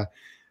Magdalena,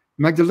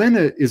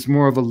 Magdalena is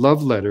more of a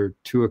love letter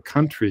to a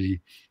country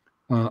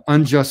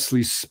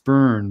unjustly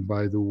spurned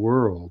by the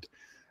world.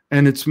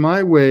 And it's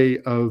my way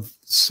of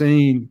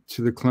saying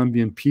to the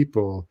Colombian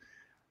people,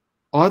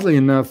 oddly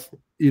enough,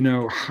 you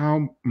know,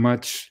 how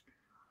much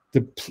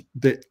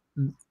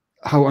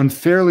how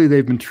unfairly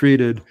they've been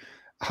treated,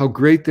 how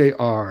great they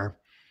are.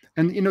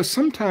 And, you know,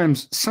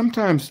 sometimes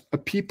a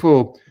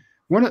people,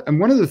 one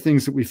of the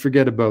things that we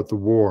forget about the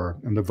war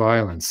and the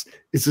violence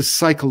is the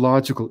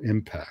psychological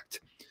impact.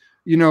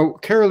 You know,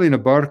 Carolina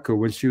Barco,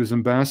 when she was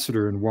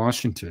ambassador in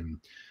Washington,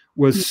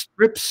 was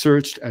strip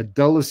searched at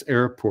Dulles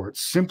Airport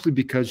simply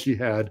because she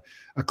had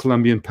a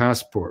Colombian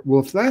passport.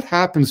 Well, if that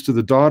happens to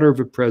the daughter of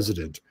a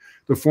president,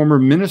 the former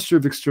Minister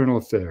of External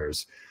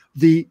Affairs,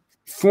 the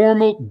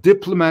formal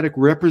diplomatic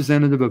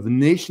representative of the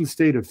nation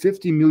state of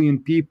 50 million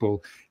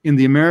people in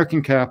the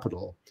American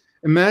capital,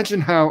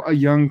 imagine how a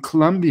young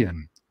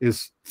Colombian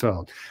is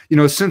felt. You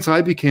know, since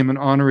I became an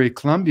honorary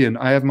Colombian,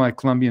 I have my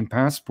Colombian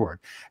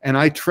passport, and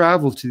I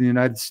travel to the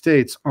United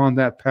States on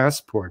that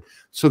passport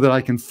so that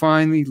I can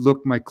finally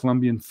look my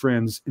Colombian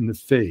friends in the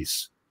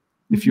face,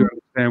 if you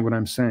understand what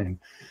I'm saying.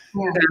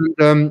 Yeah.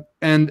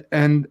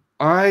 And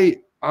I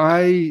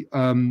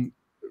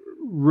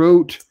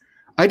wrote,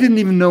 I didn't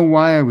even know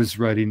why I was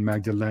writing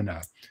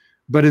Magdalena,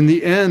 but in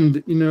the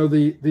end, you know,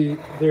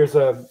 there's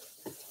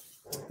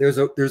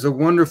a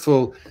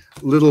wonderful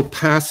little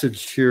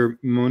passage here,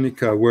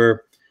 Monica,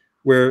 where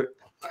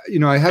you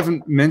know, I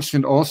haven't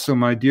mentioned also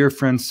my dear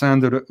friend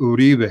Sandra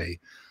Uribe,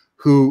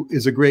 who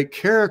is a great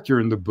character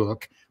in the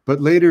book,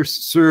 but later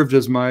served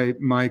as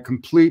my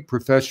complete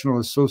professional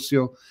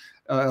asocia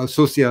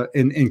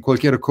en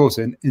cualquier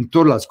cosa, en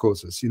todas las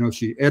cosas. You know,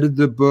 she edited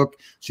the book,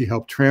 she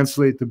helped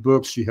translate the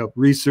book, she helped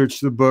research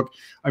the book.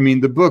 I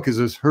mean, the book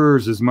is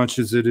hers as much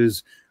as it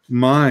is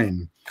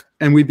mine.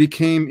 And we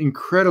became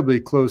incredibly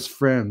close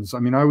friends. I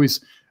mean,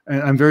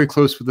 I'm very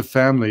close with the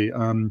family.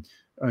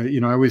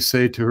 You know, I always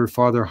say to her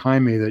father,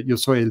 Jaime, that yo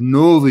soy el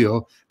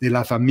novio de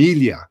la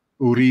familia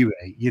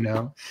Uribe, you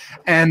know,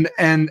 and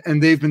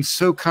they've been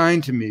so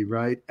kind to me,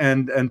 right?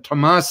 And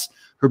Tomás,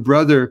 her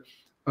brother,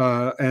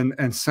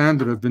 and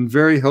Sandra have been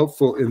very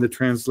helpful in the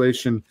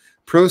translation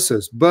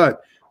process.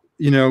 But,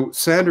 you know,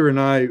 Sandra and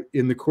I,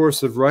 in the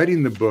course of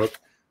writing the book,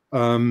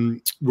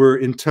 were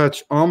in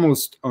touch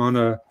almost on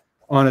a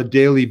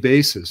daily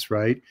basis,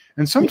 right?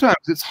 And sometimes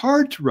it's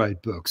hard to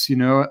write books, you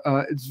know,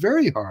 it's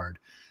very hard.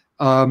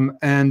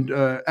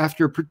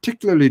 After a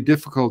particularly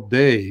difficult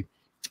day,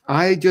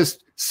 I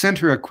just sent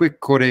her a quick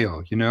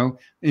correo, you know,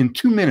 in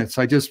 2 minutes,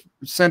 I just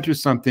sent her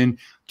something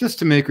just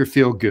to make her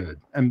feel good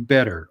and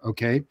better,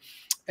 okay?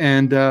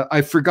 And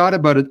I forgot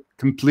about it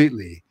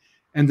completely.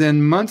 And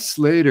then months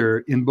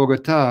later in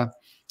Bogota,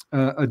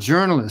 a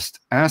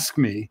journalist asked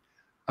me,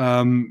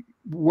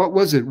 what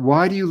was it?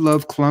 Why do you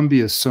love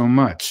Colombia so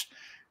much?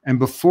 And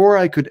before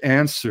I could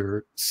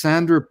answer,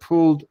 Sandra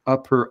pulled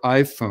up her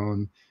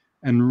iPhone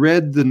and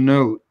read the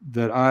note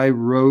that I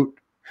wrote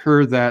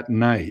her that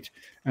night.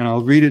 And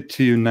I'll read it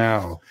to you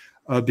now,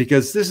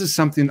 because this is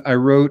something I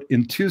wrote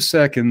in 2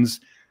 seconds,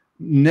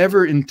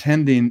 never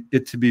intending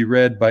it to be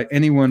read by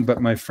anyone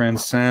but my friend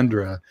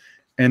Sandra.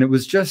 And it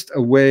was just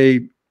a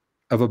way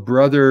of a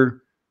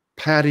brother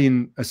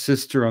patting a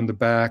sister on the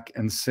back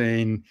and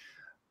saying,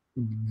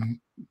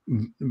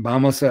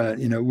 vamos a,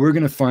 you know, we're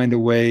going to find a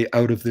way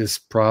out of this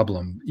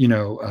problem, you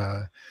know.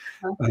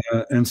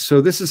 And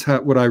so this is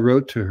what I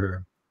wrote to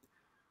her.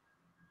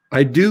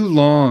 I do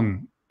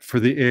long for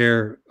the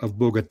air of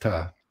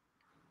Bogota,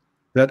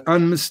 that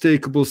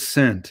unmistakable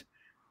scent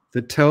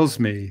that tells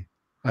me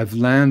I've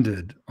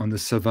landed on the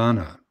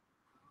savannah.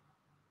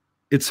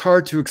 It's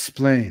hard to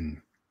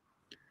explain.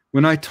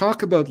 When I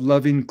talk about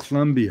loving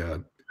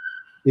Colombia,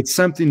 it's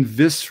something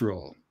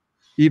visceral,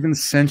 even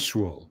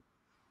sensual.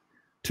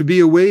 To be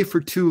away for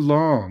too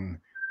long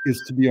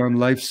is to be on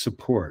life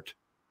support.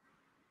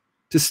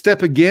 To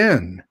step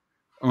again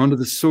onto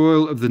the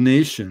soil of the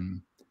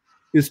nation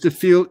is to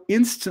feel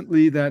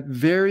instantly that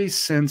very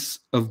sense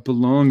of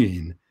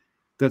belonging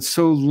that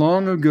so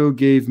long ago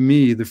gave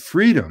me the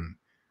freedom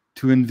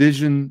to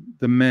envision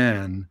the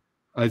man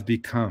I've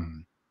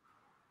become.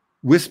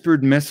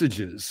 whispered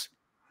messages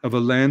of a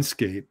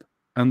landscape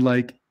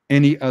unlike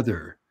any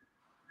other,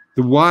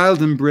 the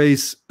wild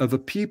embrace of a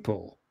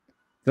people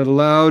that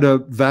allowed a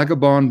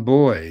vagabond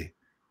boy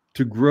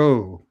to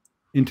grow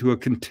into a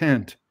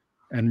content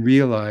and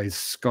realized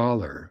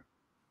scholar.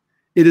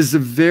 It is the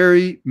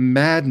very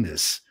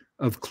madness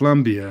of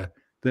Colombia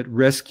that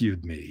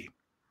rescued me.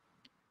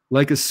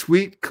 Like a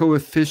sweet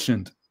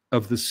coefficient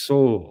of the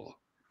soul,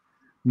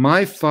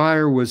 my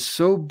fire was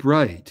so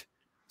bright,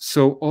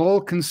 so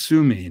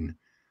all-consuming,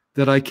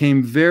 that I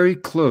came very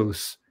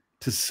close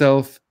to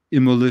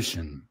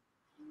self-immolition.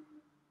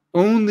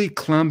 Only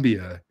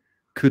Colombia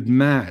could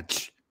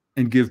match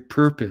and give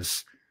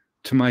purpose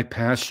to my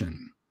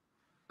passion.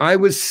 I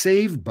was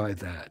saved by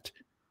that,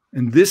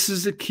 and this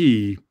is a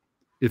key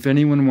if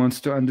anyone wants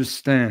to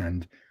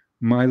understand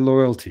my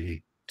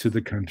loyalty to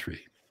the country.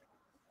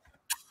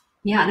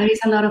 Yeah, there is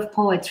a lot of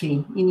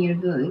poetry in your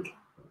book,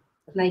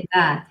 like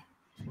that.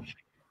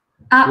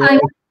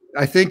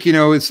 I think, you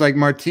know, it's like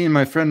Martine,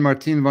 my friend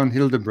Martine von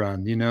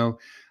Hildebrand, you know,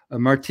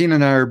 Martine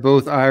and I are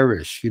both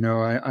Irish. You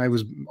know,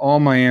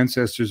 all my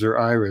ancestors are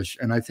Irish.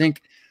 And I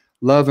think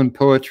love and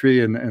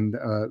poetry and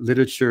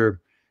literature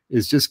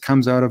just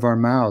comes out of our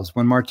mouths.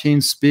 When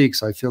Martine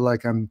speaks, I feel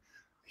like I'm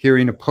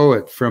hearing a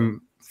poet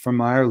from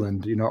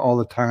Ireland, you know, all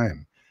the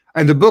time.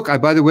 And the book,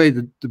 by the way,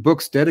 the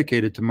book's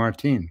dedicated to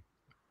Martine.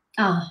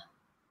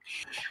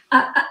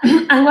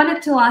 I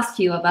wanted to ask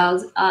you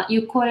about,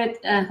 you quoted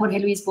Jorge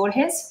Luis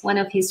Borges, one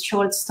of his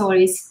short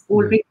stories,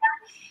 Ulrica,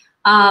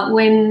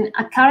 when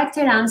a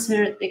character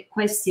answered the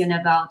question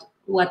about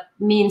what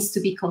means to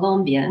be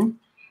Colombian,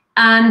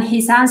 and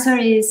his answer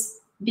is,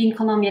 being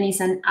Colombian is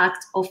an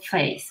act of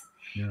faith.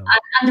 Yeah. And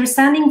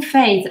understanding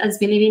faith as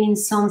believing in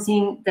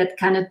something that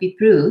cannot be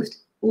proved,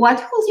 what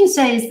would you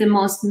say is the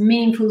most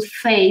meaningful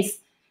faith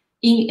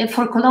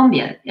for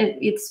Colombia?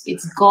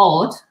 It's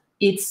God.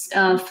 It's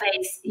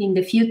faith in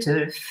the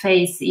future,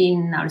 faith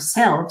in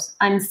ourselves.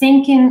 I'm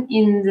thinking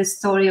in the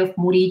story of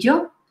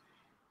Murillo.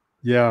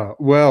 Yeah,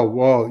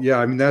 well, yeah.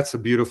 I mean, that's a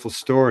beautiful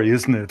story,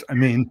 isn't it? I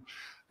mean,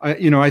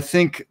 I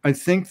think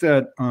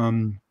that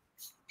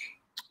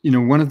you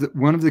know,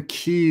 one of the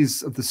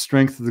keys of the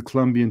strength of the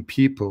Colombian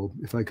people,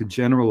 if I could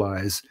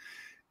generalize,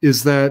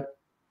 is that,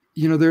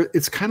 you know,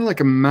 it's kind of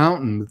like a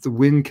mountain that the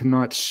wind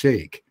cannot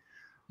shake.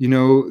 You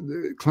know,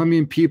 the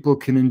Colombian people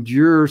can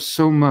endure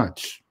so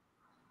much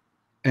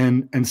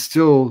and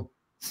still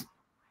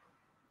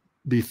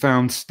be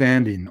found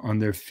standing on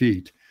their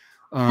feet.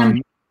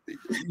 You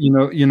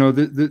know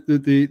that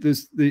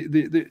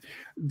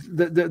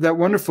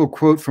wonderful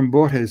quote from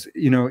Borges,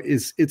 you know,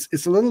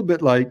 it's a little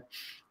bit like,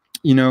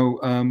 you know,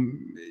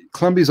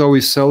 Colombia's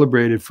always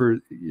celebrated for,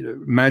 you know,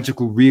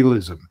 magical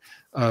realism,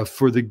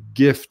 for the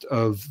gift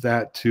of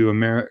that to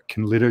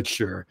American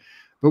literature,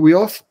 but we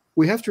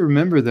have to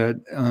remember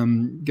that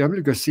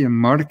Gabriel Garcia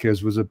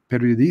Marquez was a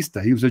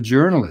periodista. He was a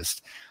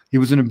journalist. He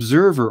was an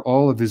observer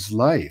all of his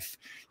life.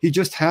 He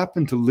just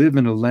happened to live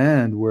in a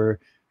land where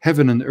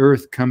heaven and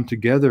earth come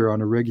together on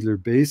a regular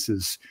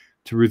basis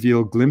to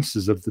reveal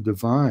glimpses of the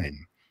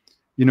divine.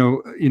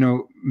 You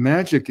know,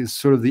 magic is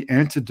sort of the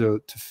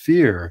antidote to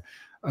fear.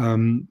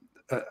 An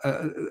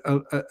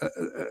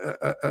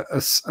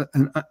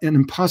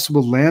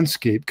impossible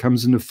landscape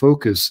comes into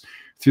focus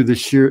through the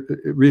sheer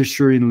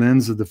reassuring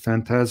lens of the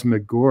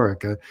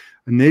phantasmagoric. A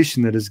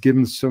nation that has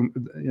given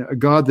a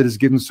God that has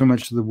given so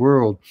much to the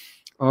world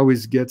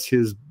always gets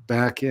his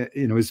back, you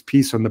know, his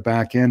piece on the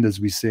back end, as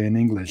we say in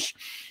English.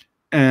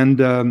 And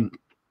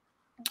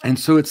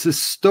so it's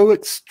this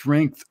stoic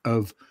strength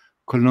of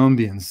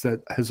Colombians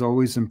that has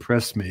always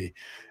impressed me.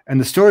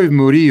 And the story of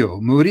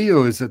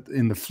Murillo is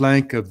in the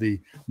flank of the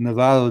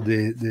Nevado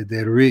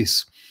de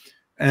Ruiz.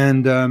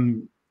 And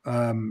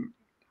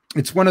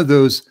it's one of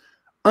those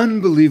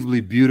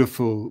unbelievably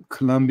beautiful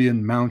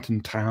Colombian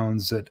mountain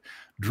towns that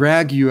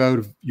drag you out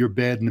of your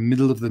bed in the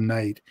middle of the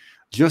night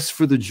just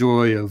for the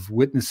joy of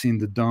witnessing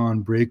the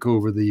dawn break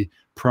over the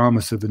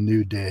promise of a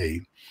new day.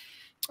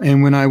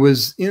 And when I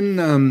was in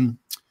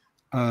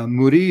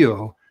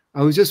Murillo,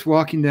 I was just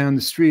walking down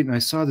the street and I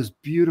saw this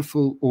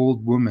beautiful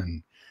old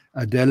woman,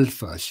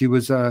 Adelfa. She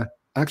was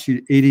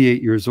actually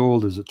 88 years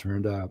old, as it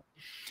turned out.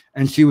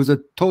 And she was a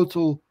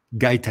total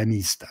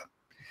Gaitanista.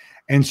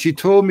 And she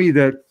told me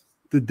that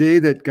the day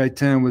that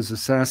Gaitan was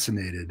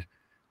assassinated,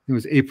 it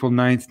was April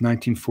 9th,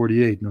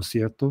 1948, ¿no es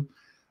cierto?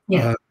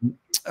 Yeah.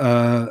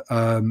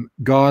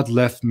 God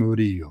left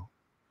Murillo.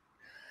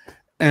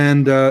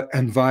 And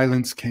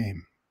violence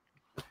came.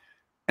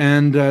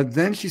 And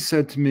then she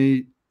said to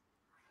me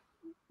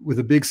with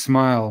a big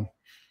smile,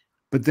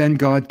 but then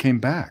God came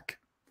back.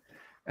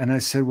 And I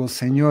said, well,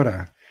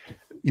 señora,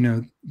 you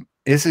know,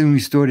 esa es una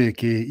historia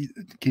que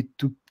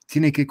tú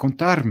tienes que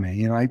contarme.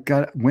 You know,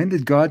 when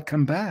did God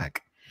come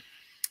back?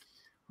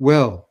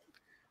 Well,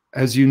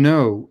 as you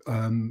know,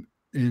 in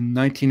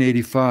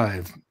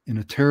 1985, in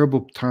a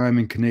terrible time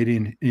in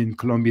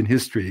Colombian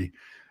history,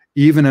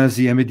 even as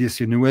the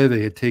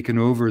M19 had taken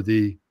over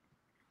the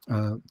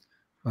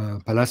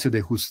Palacio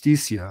de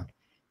Justicia,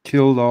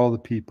 killed all the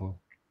people,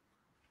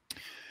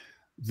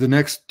 the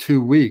next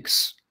 2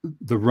 weeks,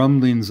 the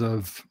rumblings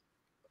of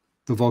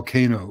the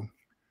volcano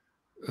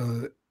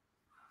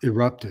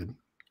erupted.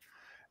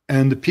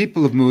 And the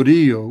people of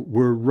Murillo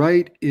were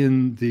right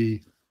in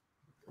the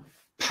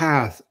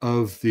path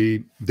of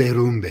the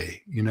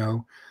derrumbe, you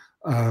know.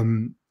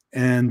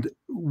 And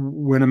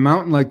when a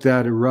mountain like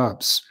that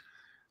erupts,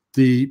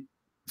 the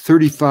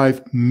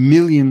 35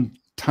 million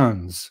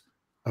tons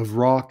of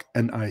rock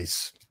and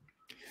ice,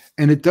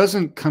 and it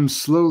doesn't come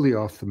slowly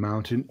off the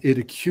mountain, it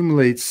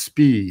accumulates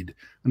speed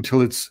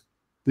until it's,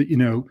 you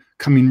know,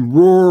 coming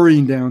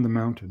roaring down the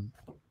mountain.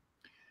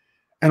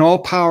 And all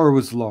power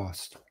was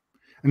lost.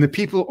 And the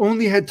people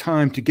only had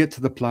time to get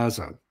to the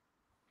plaza.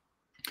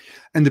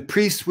 And the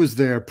priest was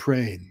there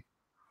praying.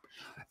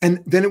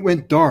 And then it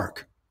went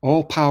dark.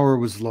 All power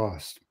was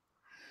lost.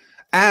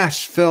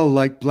 Ash fell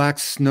like black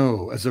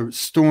snow as a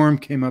storm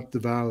came up the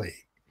valley.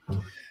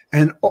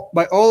 And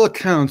by all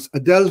accounts,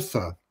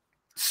 Adelpha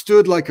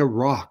stood like a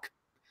rock.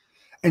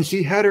 And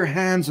she had her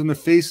hands on the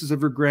faces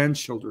of her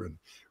grandchildren,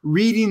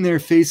 reading their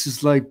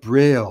faces like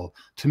Braille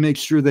to make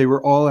sure they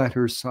were all at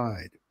her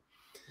side.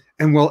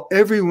 And while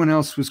everyone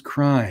else was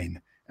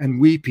crying and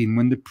weeping,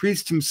 when the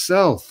priest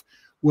himself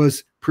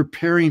was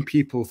preparing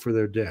people for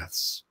their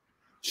deaths,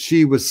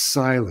 she was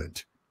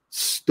silent,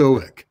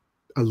 stoic,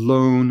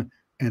 alone,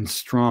 and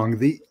strong.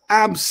 The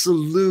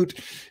absolute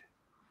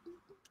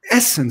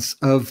essence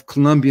of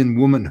Colombian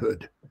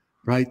womanhood,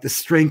 right? The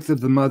strength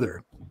of the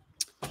mother.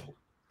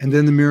 And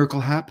then the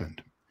miracle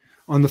happened.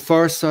 On the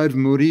far side of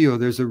Murillo,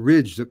 there's a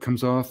ridge that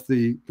comes off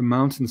the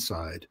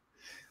mountainside.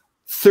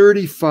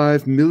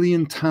 35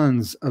 million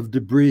tons of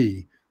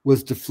debris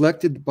was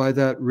deflected by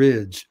that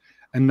ridge,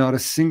 and not a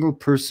single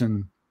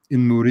person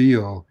in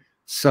Murillo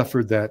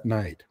suffered that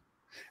night.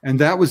 And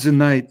that was the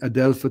night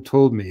Adelpha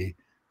told me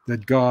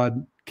that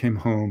God came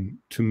home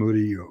to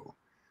Murillo.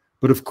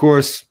 But of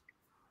course,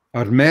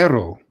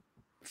 Armero,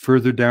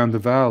 further down the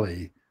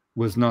valley,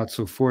 was not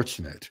so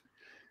fortunate.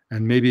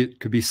 And maybe it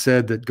could be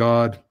said that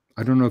God,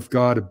 I don't know if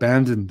God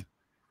abandoned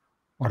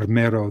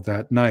Armero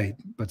that night,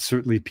 but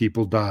certainly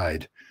people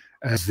died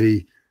as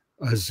the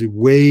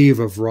wave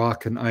of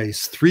rock and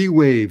ice, 3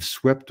 waves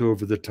swept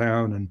over the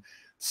town, and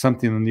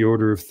something on the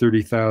order of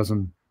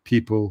 30,000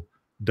 people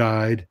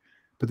died.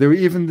 But there,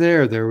 even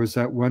there was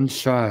that one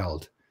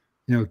child,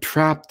 you know,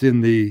 trapped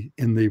in the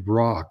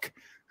rock,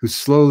 who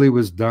slowly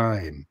was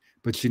dying,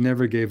 but she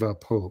never gave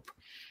up hope.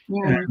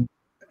 Yeah.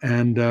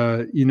 And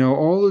you know,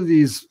 all of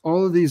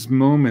these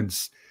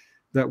moments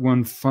that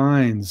one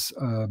finds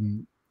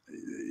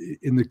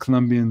in the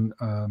Colombian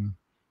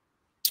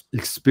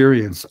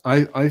experience,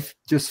 I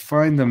just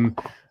find them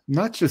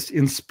not just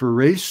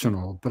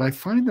inspirational, but I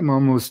find them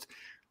almost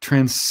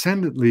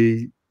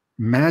transcendently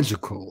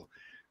magical.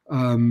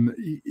 I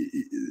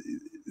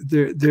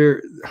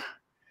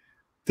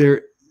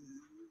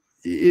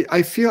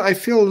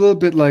feel a little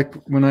bit like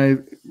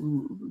when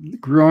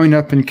growing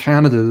up in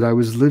Canada, that I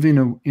was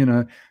living in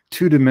a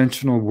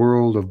 2-dimensional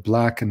world of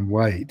black and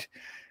white.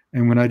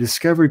 And when I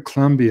discovered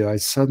Colombia, I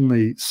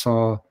suddenly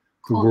saw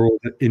the world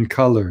in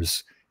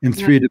colors, in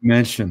 3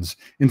 dimensions.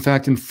 In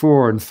fact, in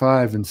 4 and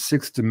 5 and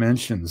 6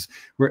 dimensions,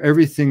 where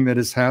everything that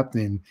is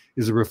happening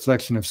is a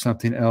reflection of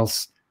something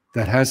else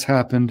that has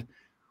happened,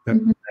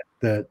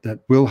 that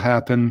will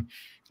happen.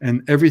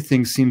 And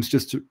everything seems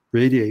just to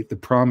radiate the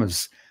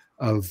promise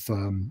of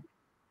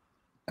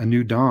a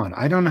new dawn.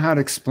 I don't know how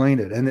to explain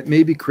it, and it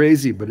may be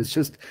crazy, but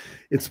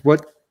it's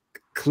what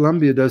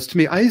Colombia does to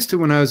me. I used to,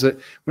 when I was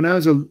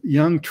a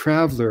young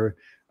traveler,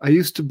 I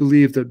used to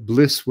believe that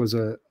bliss was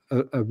a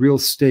real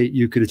state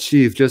you could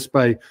achieve just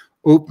by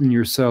opening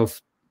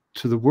yourself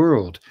to the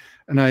world.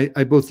 And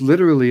I both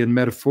literally and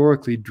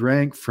metaphorically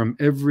drank from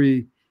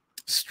every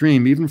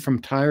stream, even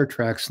from tire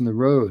tracks in the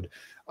road.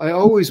 I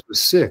always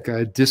was sick. I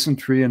had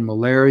dysentery and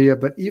malaria,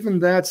 but even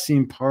that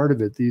seemed part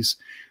of it. These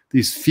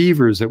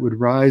fevers that would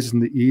rise in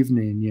the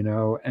evening, you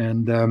know.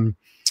 And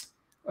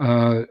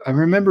I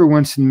remember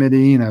once in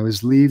Medellin, I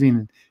was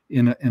leaving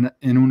in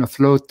una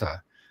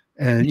flota,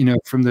 and you know,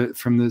 from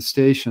the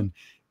station,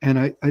 and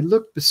I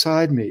looked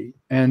beside me,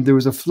 and there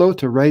was a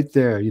flota right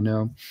there, you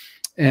know,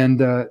 and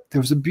there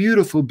was a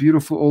beautiful,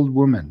 beautiful old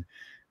woman,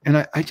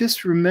 and I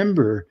just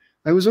remember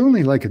I was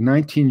only like a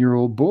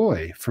 19-year-old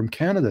boy from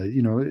Canada,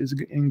 you know,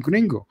 in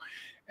gringo,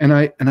 and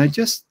I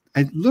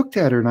looked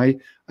at her, and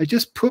I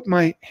just put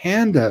my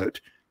hand out,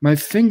 my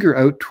finger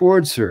out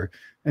towards her,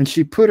 and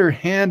she put her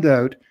hand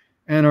out,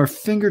 and our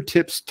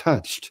fingertips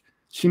touched.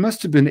 She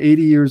must have been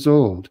 80 years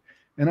old,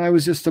 and I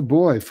was just a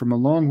boy from a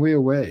long way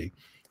away.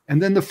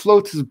 And then the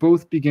flotas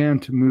both began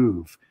to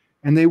move,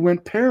 and they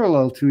went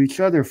parallel to each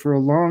other for a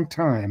long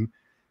time,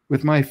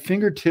 with my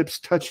fingertips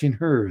touching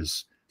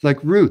hers,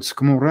 like roots,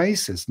 como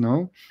raíces,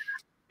 no?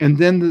 And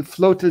then the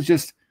flotas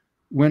just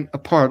went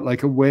apart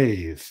like a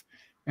wave.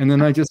 And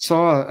then I just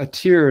saw a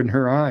tear in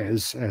her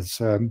eyes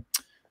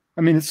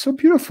I mean, it's so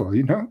beautiful,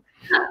 you know?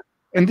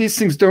 And these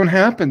things don't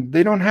happen.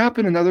 They don't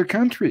happen in other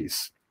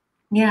countries.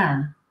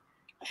 Yeah.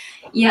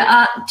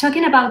 Yeah.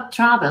 Talking about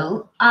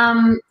travel,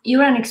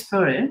 you're an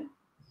explorer.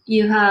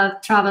 you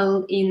have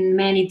traveled in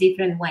many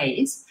different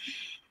ways.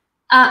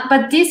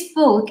 But this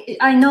book,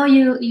 I know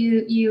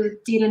you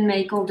didn't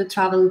make all the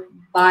travel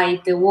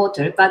by the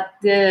water, but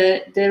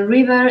the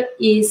river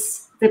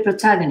is the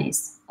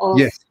protagonist of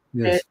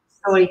the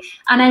story.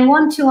 And I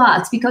want to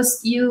ask, because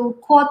you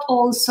quote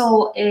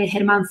also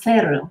Germán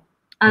Ferro,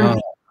 and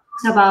he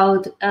talks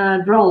about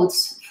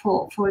roads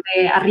for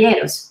the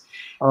arrieros.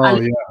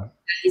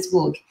 His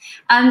book,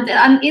 and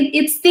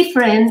it's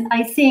different.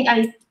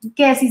 I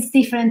guess it's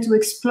different to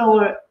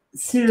explore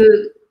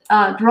through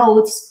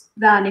roads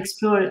than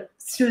explore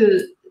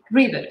through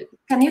river.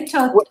 Can you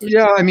talk? Well,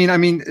 yeah, I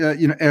mean,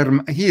 you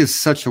know, he is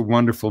such a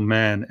wonderful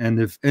man, and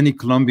if any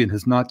Colombian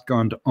has not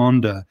gone to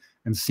Onda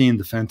and seen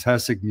the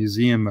fantastic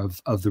museum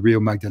of the Rio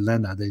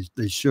Magdalena,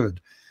 they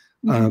should.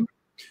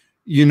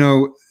 You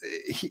know,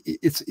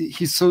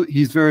 he's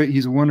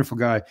a wonderful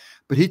guy,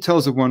 but he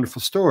tells a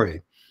wonderful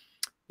story.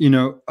 You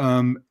know,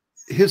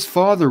 his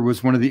father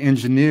was one of the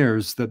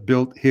engineers that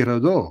built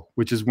Girardot,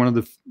 which is one of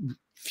the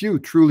few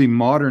truly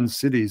modern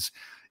cities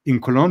in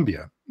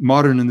Colombia.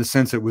 Modern in the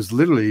sense it was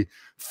literally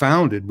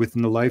founded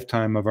within the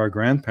lifetime of our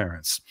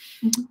grandparents.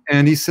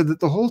 And he said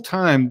that the whole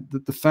time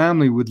that the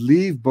family would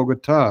leave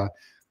Bogota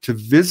to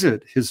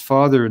visit his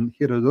father in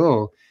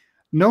Girardot,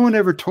 no one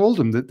ever told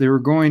him that they were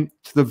going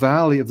to the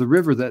valley of the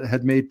river that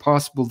had made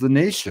possible the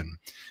nation.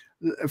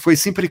 Fue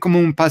siempre como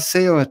un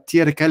paseo a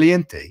tierra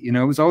caliente. You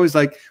know, it was always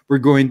like, we're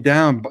going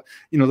down,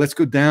 you know, let's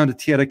go down to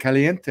tierra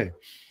caliente.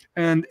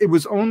 And it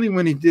was only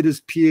when he did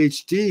his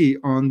PhD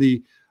on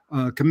the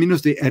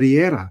Caminos de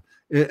Arriera,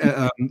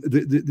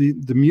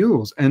 the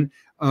mules, and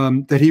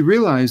that he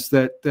realized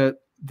that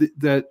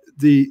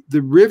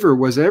the river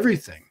was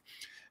everything.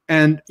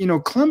 And you know,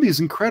 Colombia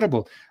is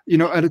incredible. You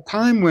know, at a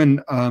time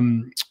when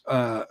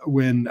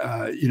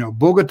you know,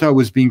 Bogota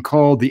was being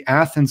called the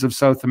Athens of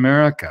South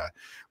America,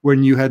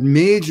 when you had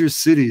major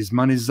cities,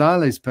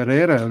 Manizales,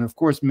 Pereira, and of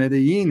course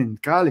Medellin and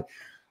Cali,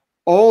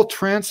 all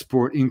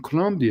transport in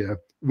Colombia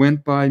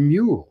went by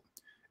mule.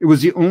 It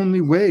was the only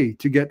way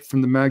to get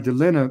from the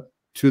Magdalena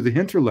to the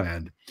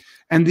hinterland.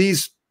 And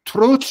these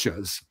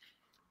trochas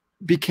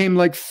became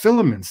like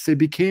filaments. They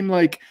became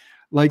like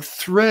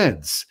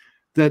threads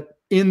that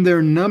in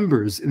their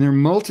numbers, in their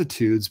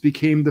multitudes,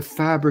 became the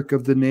fabric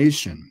of the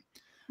nation.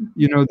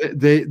 You know,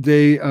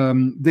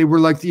 they were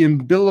like the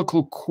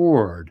umbilical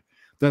cord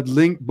that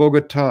linked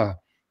Bogota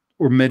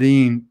or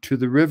Medellin to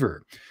the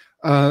river.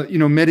 You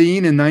know,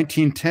 Medellin in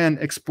 1910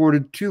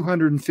 exported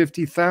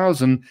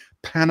 250,000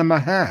 Panama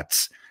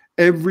hats.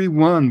 Every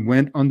one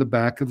went on the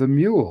back of a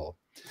mule.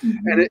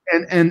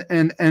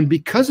 And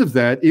because of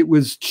that, it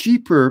was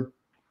cheaper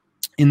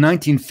in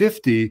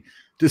 1950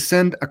 to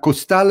send a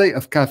costale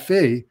of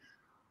café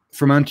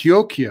from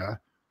Antioquia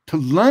to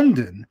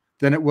London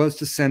than it was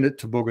to send it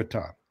to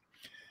Bogota.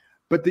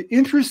 But the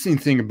interesting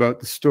thing about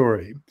the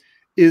story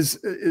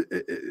is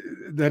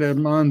that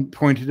Armand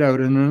pointed out,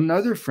 and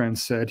another friend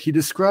said, he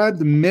described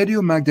the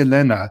Medio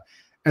Magdalena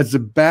as the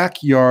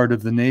backyard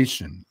of the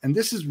nation. And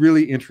this is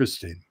really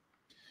interesting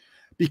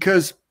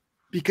because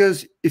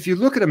if you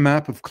look at a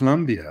map of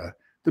Colombia,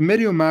 the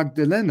Medio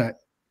Magdalena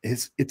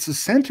it's a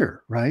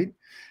center, right?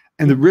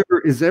 And the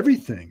river is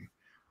everything.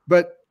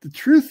 But the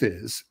truth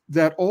is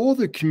that all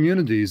the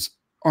communities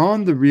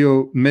on the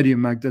Rio Medio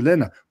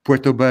Magdalena,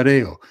 Puerto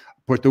Barrio,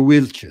 Puerto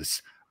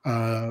Wilches,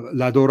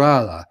 La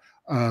Dorada,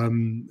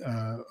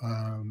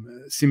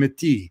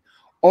 Cimetí,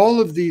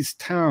 all of these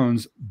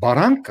towns,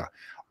 Barranca,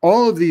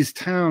 all of these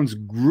towns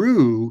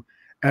grew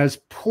as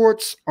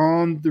ports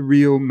on the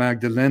Rio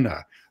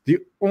Magdalena. The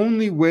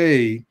only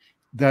way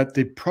that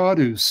the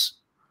produce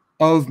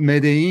of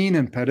Medellin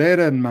and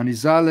Pereira and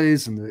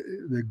Manizales and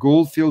the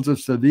gold fields of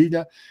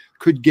Sevilla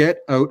could get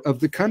out of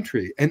the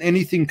country. And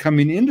anything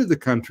coming into the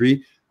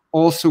country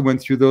also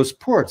went through those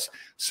ports.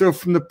 So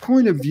from the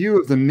point of view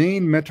of the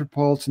main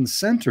metropolitan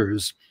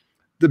centers,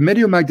 the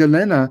Medio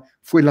Magdalena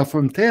fue la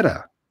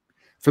frontera.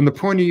 From the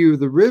point of view of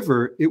the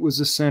river, it was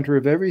the center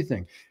of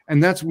everything.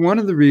 And that's one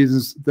of the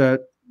reasons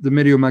that the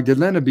Medio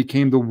Magdalena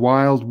became the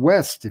Wild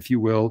West, if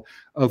you will,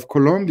 of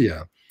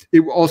Colombia.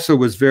 It also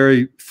was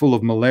very full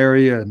of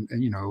malaria, and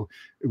you know,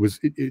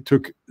 it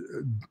took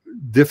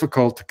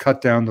difficult to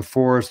cut down the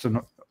forest and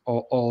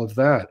all of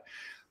that.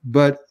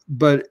 But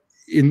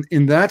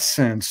in that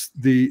sense,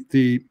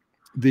 the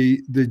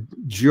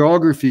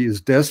geography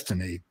is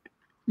destiny.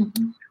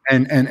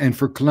 And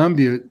for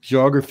Colombia,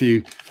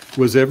 geography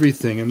was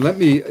everything. And let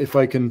me, if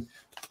I can,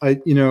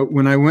 you know,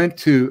 when I went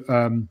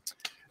to,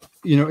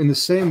 you know, in the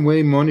same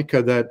way,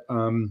 Monica, that,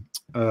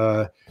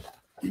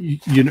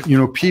 you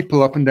know,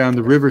 people up and down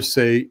the river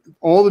say,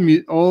 all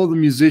the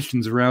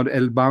musicians around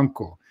El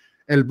Banco.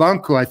 El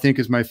Banco, I think,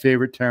 is my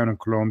favorite town in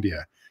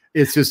Colombia.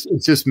 It's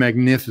just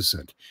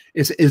magnificent.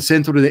 Es un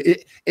centro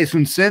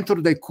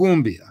de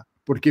cumbia,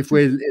 porque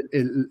fue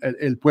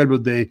el pueblo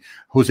de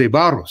José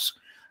Barros.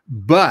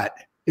 But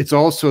it's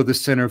also the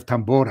center of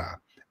tambora.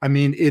 I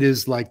mean, it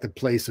is like the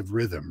place of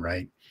rhythm,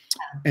 right?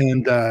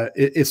 And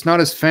it's not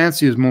as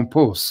fancy as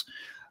Monpós,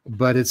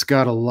 but it's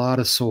got a lot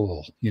of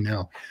soul, you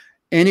know.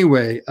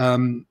 Anyway,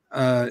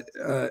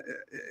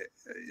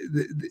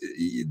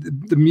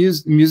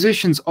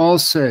 musicians all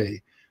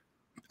say,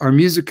 our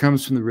music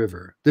comes from the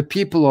river. The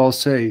people all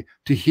say,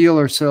 to heal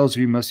ourselves,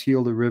 we must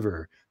heal the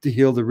river. To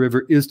heal the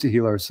river is to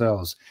heal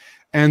ourselves.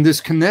 And this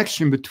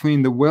connection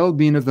between the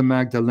well-being of the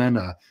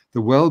Magdalena,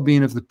 the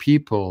well-being of the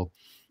people,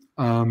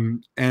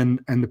 and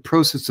the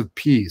process of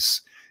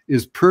peace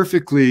is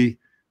perfectly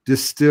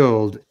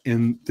distilled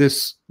in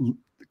this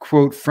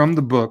quote from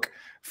the book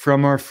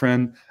from our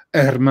friend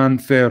Herman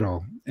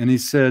Ferro. And he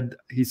said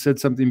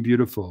something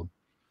beautiful.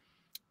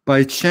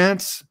 By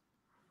chance,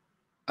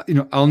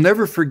 I'll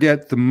never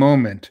forget the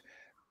moment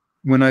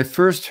when I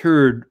first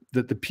heard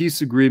that the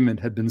peace agreement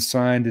had been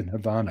signed in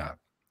Havana.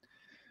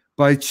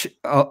 By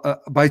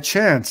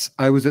chance,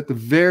 I was at the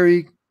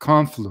very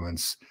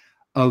confluence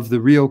of the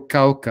Rio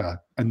Cauca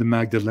and the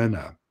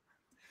Magdalena.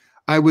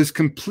 I was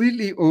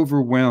completely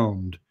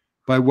overwhelmed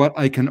by what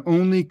I can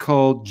only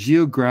call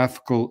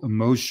geographical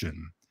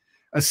emotion,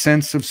 a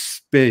sense of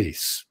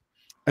space,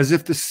 as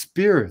if the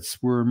spirits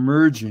were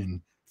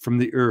emerging from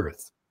the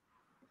earth.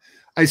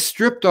 I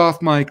stripped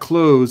off my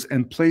clothes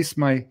and placed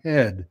my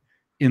head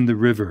in the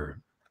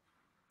river.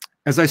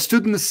 As I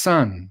stood in the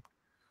sun,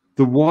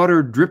 the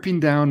water dripping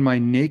down my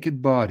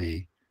naked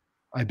body,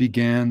 I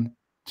began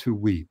to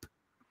weep.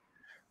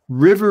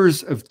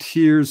 Rivers of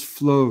tears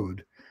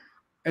flowed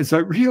as I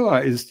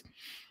realized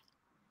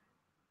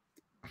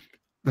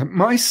that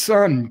my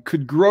son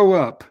could grow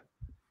up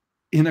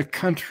in a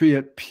country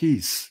at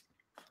peace,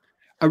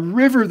 a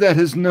river that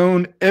has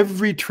known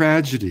every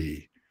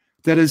tragedy,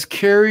 that has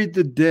carried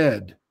the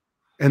dead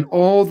and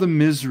all the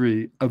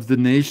misery of the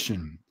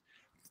nation,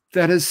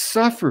 that has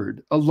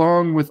suffered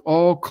along with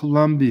all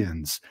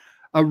Colombians,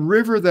 a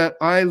river that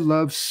I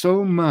love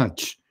so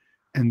much.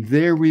 And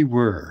there we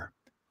were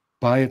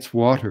by its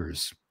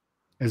waters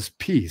as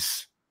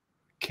peace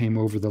came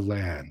over the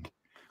land.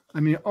 I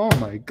mean, oh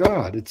my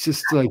God, it's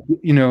just like,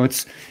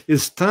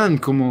 it's tan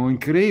como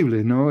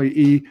increíble, no?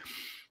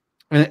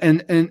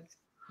 And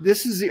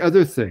this is the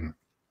other thing.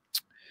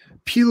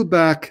 Peel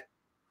back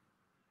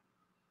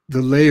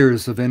the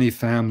layers of any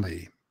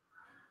family.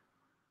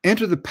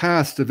 Enter the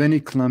past of any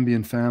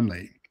Colombian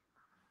family.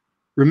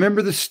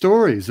 Remember the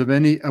stories of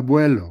any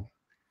abuelo,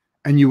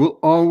 and you will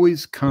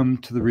always come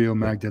to the Rio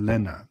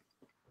Magdalena.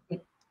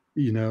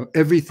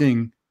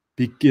 Everything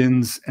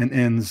begins and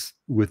ends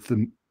with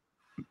the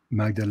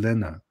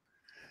Magdalena.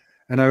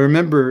 And I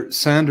remember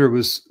Sandra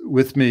was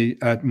with me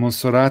at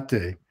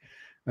Monserrate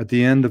at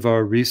the end of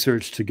our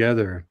research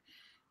together.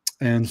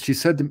 And she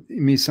said to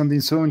me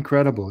something so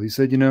incredible. He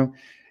said,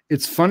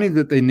 it's funny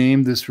that they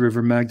named this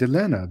river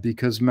Magdalena,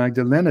 because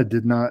Maria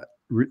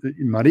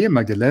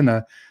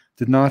Magdalena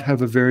did not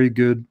have a very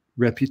good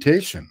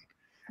reputation.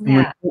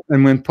 Yeah.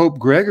 And when Pope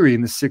Gregory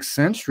in the 6th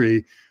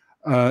century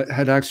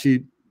had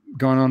actually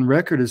gone on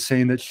record as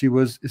saying that she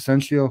was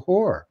essentially a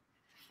whore.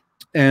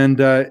 And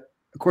of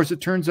course,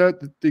 it turns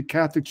out that the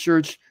Catholic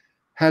Church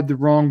had the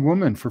wrong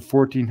woman for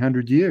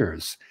 1400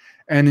 years.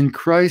 And in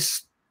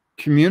Christ's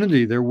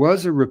community, there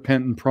was a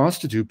repentant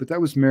prostitute, but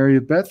that was Mary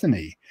of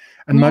Bethany.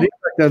 And Maria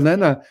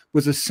Magdalena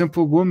was a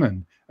simple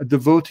woman, a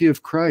devotee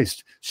of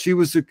Christ. She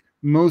was the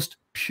most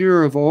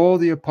pure of all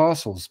the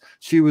apostles.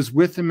 She was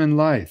with him in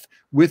life,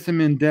 with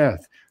him in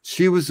death.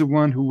 She was the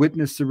one who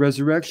witnessed the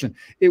resurrection.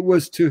 It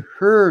was to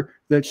her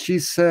that she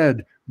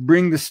said,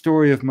 bring the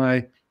story of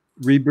my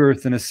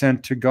rebirth and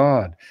ascent to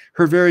God.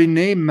 Her very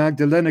name,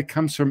 Magdalena,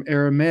 comes from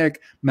Aramaic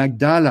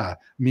Magdala,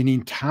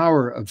 meaning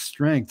tower of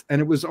strength.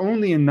 And it was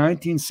only in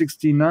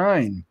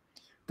 1969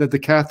 that the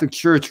Catholic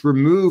Church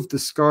removed the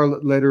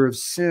scarlet letter of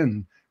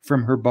sin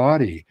from her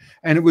body.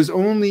 And it was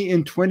only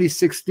in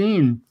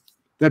 2016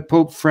 that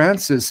Pope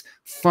Francis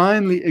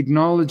finally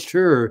acknowledged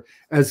her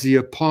as the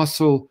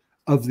apostle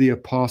of the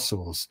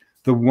apostles,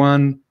 the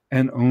one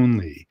and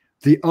only,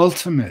 the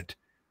ultimate,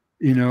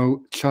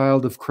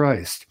 child of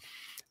Christ.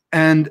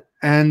 And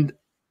the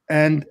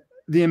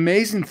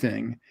amazing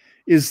thing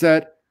is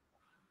that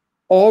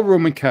all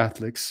Roman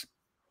Catholics,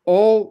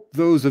 all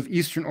those of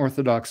Eastern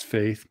Orthodox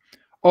faith,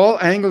 all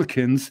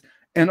Anglicans,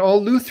 and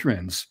all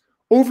Lutherans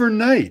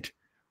overnight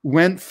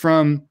went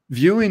from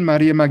viewing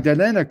Maria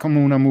Magdalena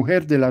como una mujer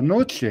de la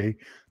noche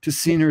to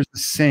seeing her as a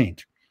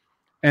saint.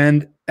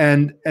 And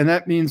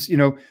that means,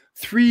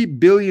 3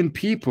 billion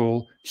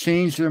people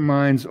changed their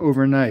minds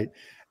overnight.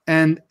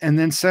 And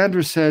then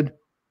Sandra said,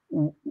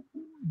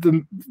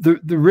 the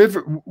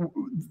river,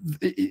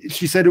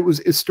 she said it was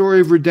a story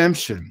of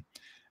redemption.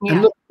 Yeah.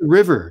 And look at the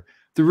river.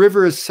 The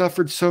river has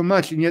suffered so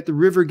much, and yet the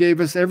river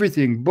gave us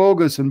everything: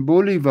 bogas and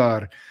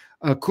bolivar,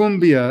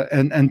 cumbia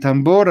and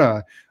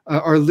tambora,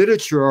 our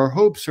literature, our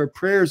hopes, our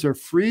prayers, our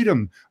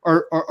freedom,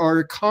 our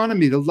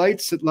economy, the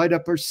lights that light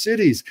up our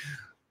cities.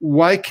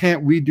 Why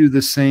can't we do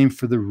the same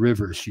for the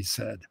river, she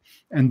said.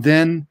 And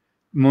then,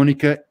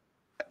 Mónica,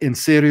 en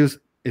serio,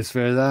 es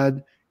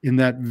verdad, in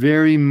that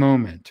very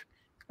moment,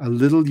 a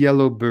little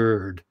yellow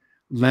bird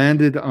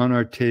landed on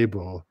our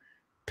table,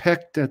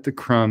 pecked at the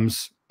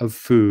crumbs of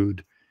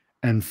food,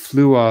 and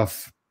flew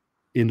off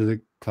into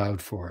the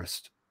cloud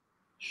forest.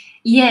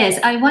 Yes,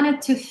 I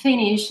wanted to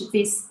finish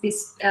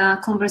this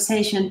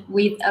conversation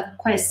with a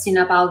question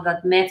about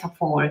that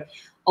metaphor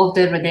of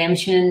the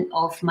redemption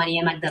of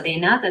Maria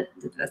Magdalena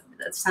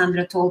that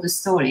Sandra told the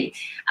story,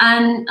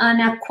 and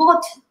a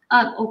quote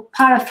or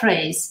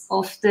paraphrase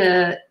of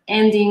the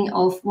ending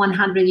of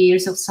 100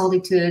 Years of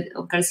Solitude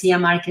of Garcia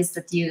Marquez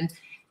that you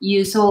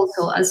use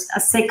also as a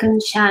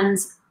second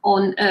chance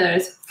on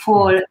earth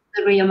for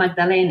the Rio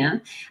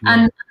Magdalena.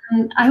 And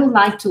I would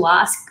like to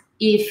ask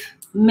if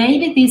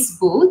maybe this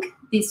book,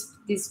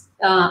 this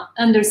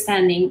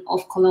understanding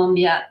of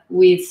Colombia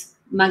with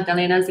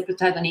Magdalena as the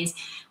protagonist,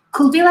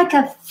 could be like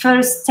a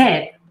first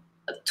step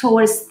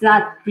towards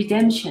that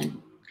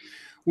redemption.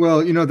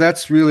 Well, you know,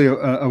 that's really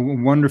a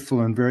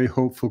wonderful and very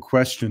hopeful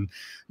question.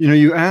 You know,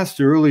 you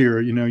asked earlier,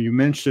 you know, you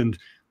mentioned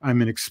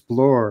I'm an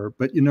explorer,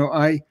 but, you know,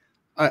 I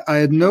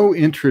had no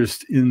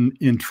interest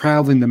in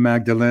traveling the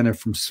Magdalena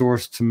from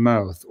source to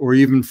mouth, or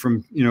even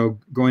from, you know,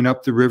 going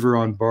up the river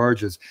on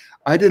barges.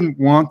 I didn't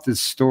want this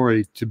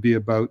story to be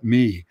about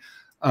me.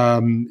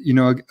 You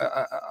know,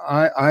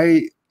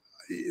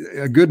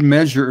 a good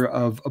measure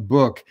of a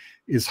book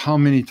is how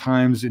many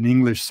times in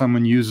English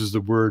someone uses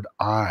the word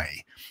I.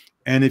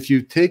 And if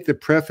you take the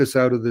preface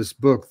out of this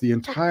book, the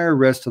entire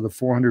rest of the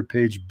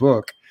 400-page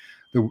book,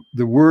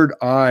 the word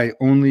I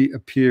only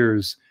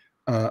appears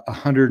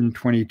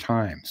 120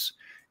 times.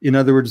 In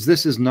other words,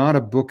 this is not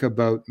a book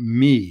about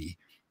me.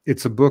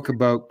 It's a book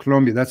about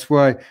Colombia. That's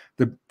why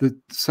the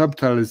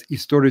subtitle is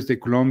Historias de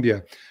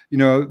Colombia. You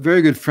know, a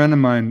very good friend of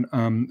mine,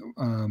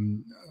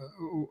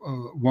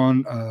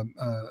 Juan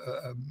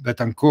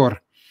Betancourt,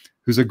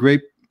 who's a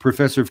great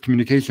professor of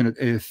communication at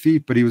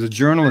AFI, but he was a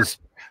journalist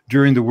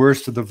during the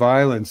worst of the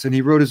violence. And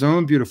he wrote his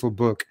own beautiful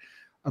book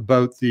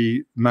about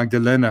the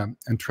Magdalena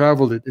and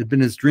traveled it. It had been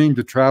his dream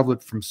to travel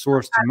it from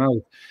source to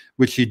mouth,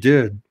 which he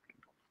did.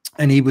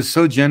 And he was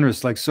so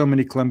generous, like so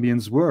many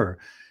Colombians were.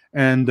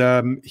 And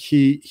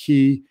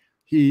he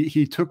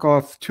took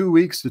off 2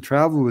 weeks to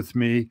travel with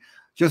me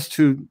just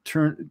to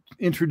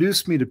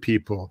introduce me to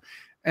people.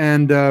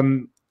 And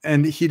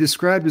he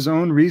described his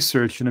own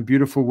research in a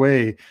beautiful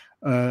way,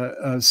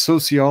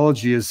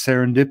 sociology as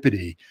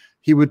serendipity.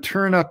 He would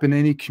turn up in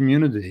any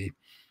community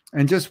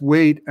and just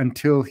wait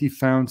until he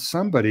found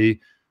somebody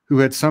who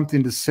had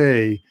something to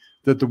say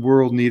that the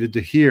world needed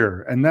to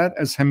hear. And that,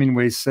 as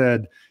Hemingway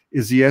said,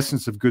 is the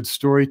essence of good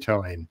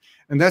storytelling.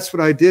 And that's what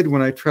I did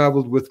when I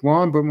traveled with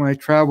Juan, but when I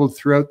traveled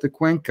throughout the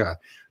Cuenca.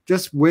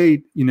 Just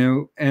wait, you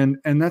know, and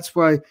that's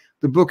why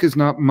the book is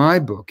not my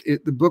book.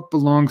 The book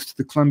belongs to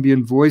the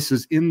Colombian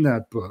voices in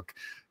that book.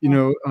 You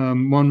know,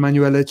 Mon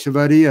Manuel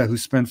Echevarria, who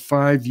spent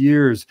 5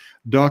 years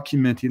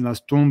documenting las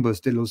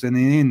tumbas de los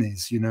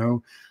NNs, you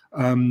know,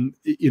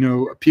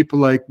 people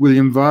like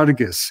William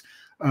Vargas,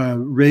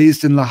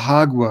 raised in La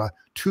Jagua,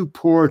 too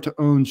poor to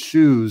own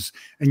shoes,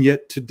 and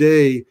yet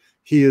today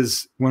he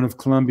is one of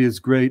Colombia's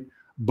great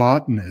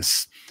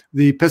botanists.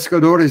 The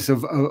pescadores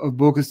of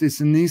Bocas de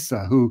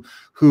Ceniza,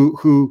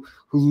 who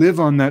live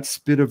on that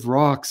spit of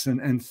rocks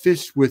and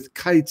fish with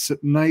kites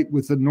at night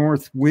with the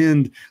north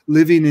wind,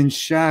 living in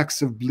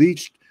shacks of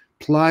bleached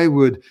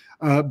plywood,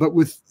 but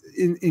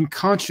in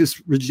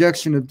conscious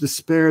rejection of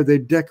despair, they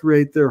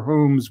decorate their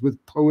homes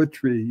with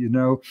poetry, you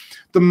know.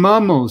 The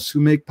mamos who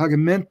make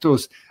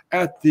pagamentos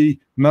at the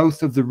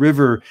mouth of the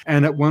river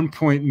and at one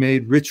point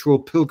made ritual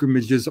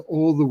pilgrimages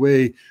all the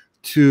way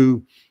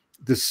to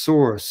the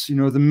source. You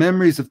know, the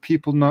memories of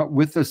people not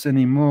with us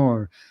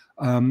anymore.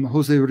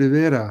 Jose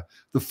Rivera,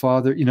 the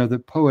father, you know, the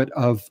poet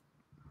of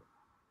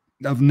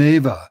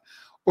Neva,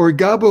 or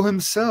Gabo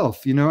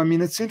himself. You know, I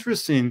mean, it's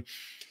interesting.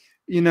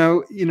 You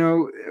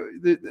know,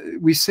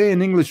 we say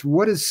in English,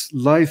 what is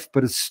life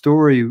but a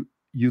story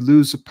you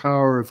lose the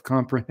power of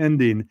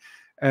comprehending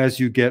as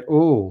you get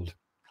old?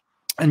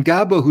 And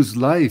Gabo, whose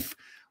life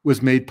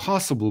was made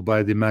possible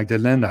by the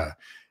Magdalena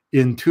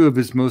in 2 of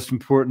his most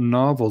important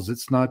novels,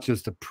 it's not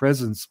just a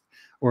presence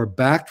or a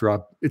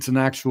backdrop, it's an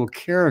actual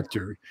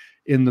character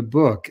in the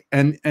book.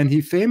 And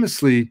he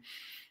famously,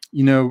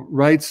 you know,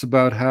 writes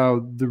about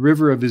how the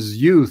river of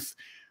his youth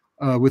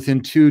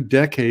within 2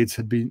 decades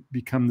had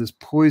become this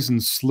poison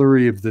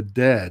slurry of the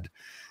dead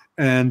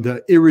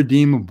and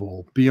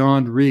irredeemable,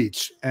 beyond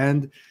reach.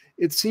 And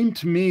it seemed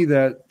to me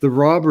that the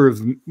robber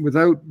of,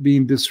 without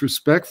being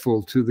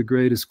disrespectful to the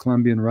greatest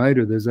Colombian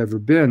writer there's ever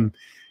been,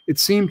 it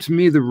seemed to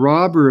me the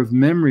robber of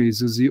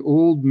memories is the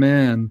old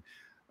man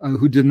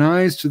who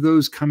denies to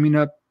those coming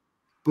up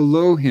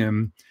below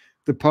him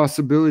the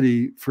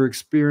possibility for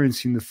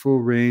experiencing the full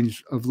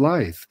range of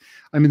life.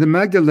 I mean, the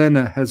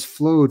Magdalena has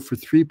flowed for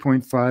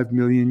 3.5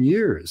 million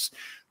years.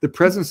 The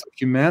presence of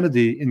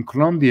humanity in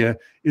Colombia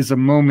is a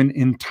moment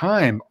in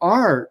time.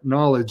 Our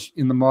knowledge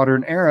in the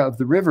modern era of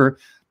the river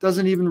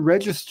doesn't even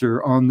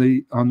register on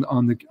the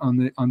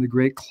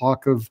great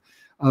clock of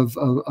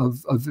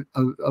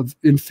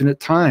infinite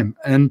time.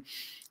 And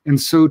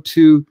so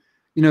to,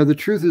 you know, the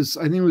truth is,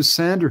 I think it was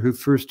Sandra who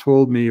first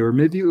told me, or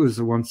maybe it was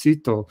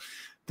Juancito,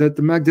 that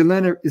the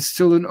Magdalena is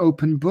still an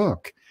open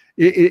book.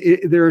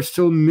 There are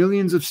still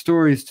millions of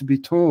stories to be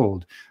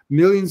told,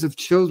 millions of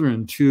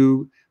children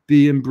to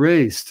be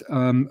embraced,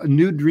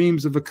 new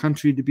dreams of a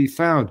country to be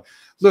found.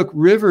 Look,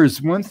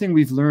 rivers, one thing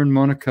we've learned,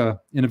 Monica,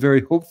 in a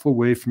very hopeful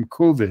way from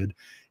COVID,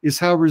 is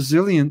how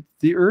resilient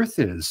the earth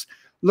is.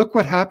 Look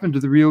what happened to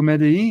the Río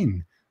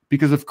Magdalena.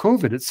 Because of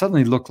COVID, it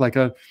suddenly looked like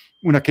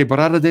una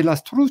quebrada de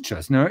las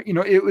truchas. Now,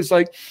 it was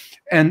like,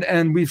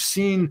 and we've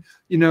seen,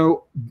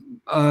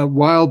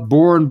 wild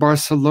boar in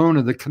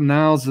Barcelona, the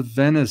canals of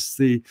Venice,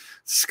 the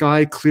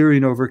sky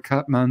clearing over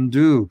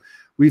Kathmandu.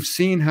 We've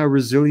seen how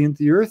resilient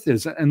the earth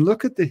is. And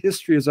look at the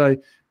history, as I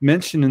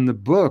mentioned in the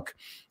book,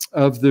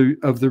 of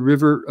the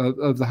river,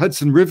 of the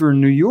Hudson River in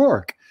New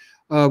York,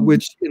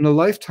 which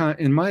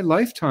in my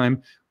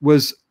lifetime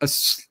was an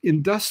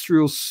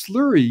industrial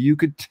slurry. You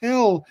could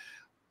tell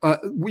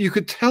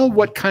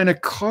what kind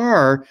of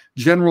car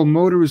General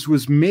Motors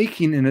was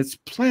making in its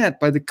plant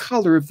by the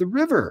color of the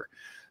river.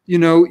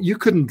 You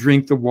couldn't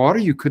drink the water.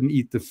 You couldn't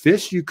eat the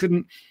fish. You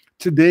couldn't.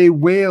 Today,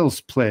 whales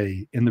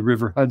play in the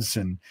River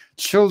Hudson.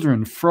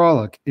 Children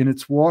frolic in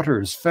its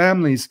waters.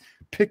 Families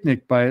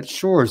picnic by its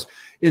shores.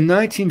 In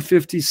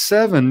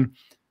 1957,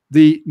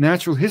 the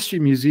Natural History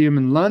Museum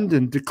in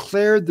London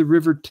declared the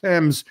River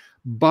Thames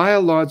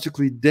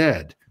biologically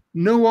dead.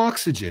 No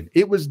oxygen.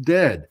 It was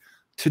dead.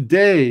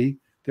 Today,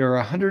 there are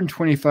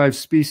 125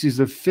 species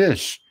of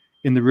fish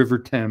in the River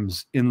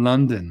Thames in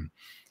London.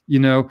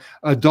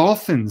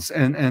 Dolphins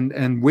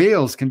and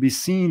whales can be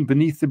seen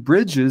beneath the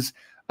bridges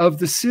of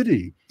the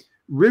city.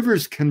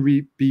 Rivers can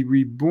be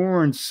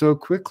reborn so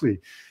quickly.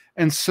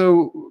 And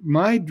so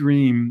my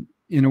dream,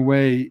 in a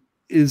way,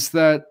 is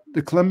that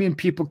the Colombian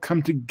people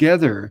come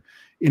together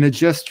in a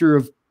gesture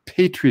of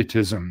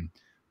patriotism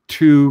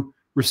to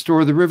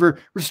restore the river,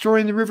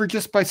 restoring the river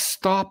just by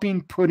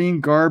stopping putting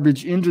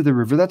garbage into the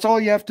river. That's all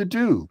you have to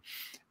do.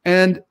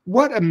 And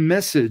what a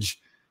message.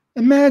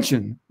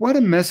 Imagine what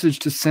a message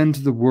to send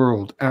to the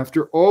world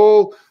after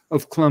all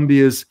of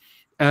Colombia's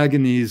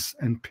agonies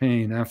and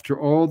pain, after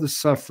all the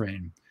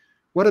suffering.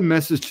 What a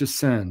message to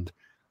send,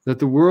 that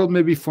the world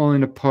may be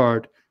falling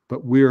apart,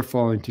 but we are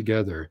falling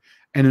together.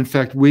 And in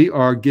fact, we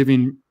are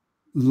giving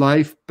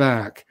life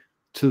back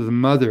to the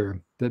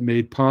mother that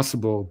made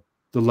possible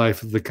the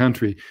life of the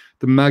country.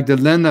 The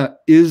Magdalena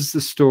is the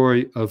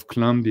story of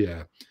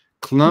Colombia.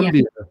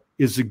 Colombia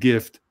is a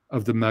gift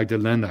of the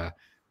Magdalena.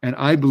 And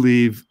I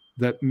believe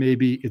that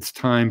maybe it's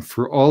time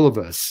for all of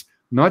us,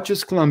 not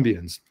just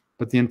Colombians,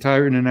 but the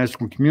entire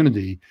international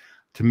community,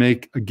 to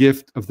make a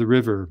gift of the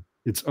river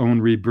its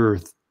own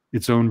rebirth,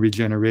 its own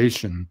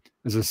regeneration,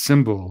 as a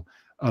symbol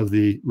of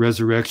the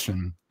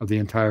resurrection of the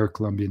entire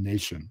Colombian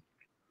nation.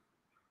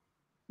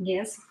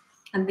 Yes,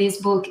 and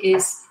this book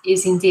is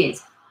indeed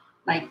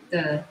like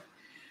the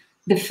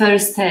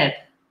first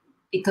step,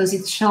 because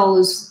it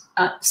shows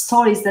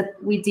stories that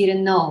we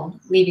didn't know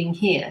living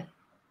here.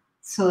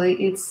 So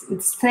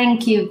it's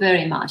thank you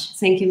very much.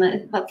 Thank you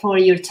for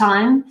your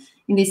time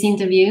in this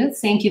interview.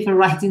 Thank you for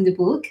writing the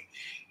book.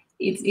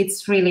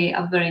 It's really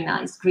a very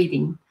nice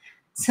reading.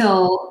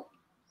 So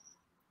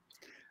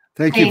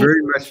thank you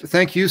very much.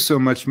 Thank you so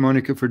much,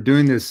 Mónica, for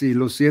doing this. Y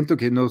lo siento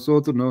que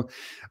nosotros no...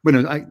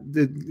 Bueno,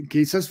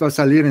 quizás va a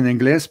salir en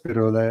inglés,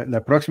 pero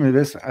la próxima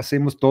vez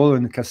hacemos todo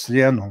en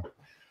castellano.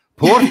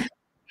 Porfa.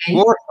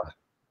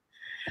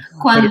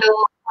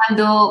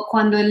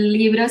 Cuando el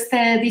libro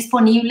esté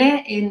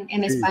disponible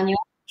en español,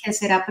 que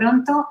será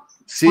pronto.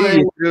 Sí,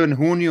 creo en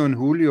junio, en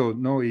julio,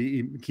 ¿no?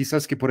 Y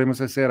quizás que podemos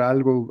hacer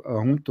algo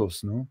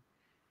juntos, ¿no?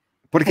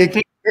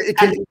 Porque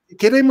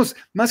queremos,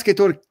 más que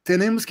todo,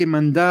 tenemos que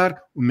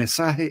mandar un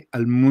mensaje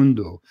al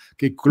mundo,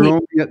 que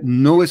Colombia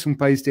no es un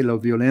país de la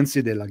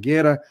violencia, de la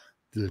guerra,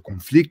 del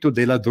conflicto,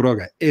 de la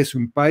droga. Es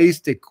un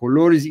país de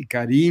colores y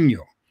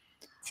cariño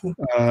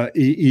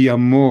y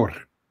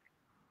amor.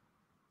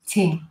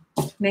 Sí,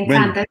 me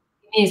encanta el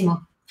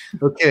mismo.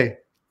 Ok,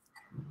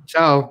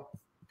 chao.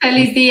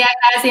 Feliz día,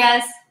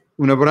 gracias.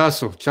 Un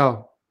abrazo,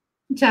 chao.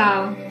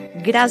 Chao.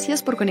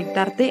 Gracias por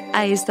conectarte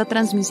a esta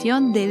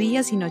transmisión de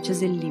Días y Noches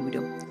del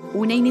Libro,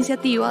 una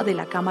iniciativa de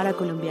la Cámara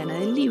Colombiana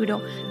del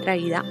Libro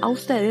traída a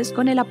ustedes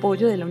con el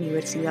apoyo de la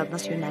Universidad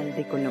Nacional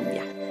de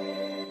Colombia.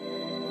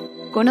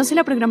 Conoce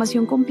la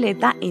programación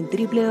completa en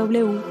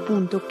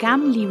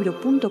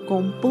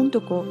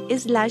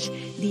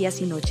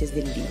www.camlibro.com.co/Días y Noches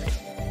del Libro.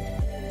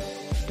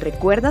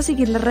 Recuerda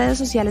seguir las redes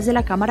sociales de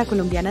la Cámara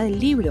Colombiana del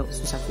Libro,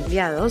 sus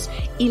afiliados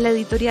y la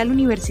editorial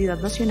Universidad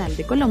Nacional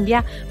de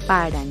Colombia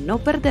para no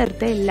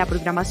perderte la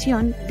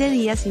programación de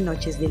Días y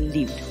Noches del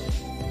Libro.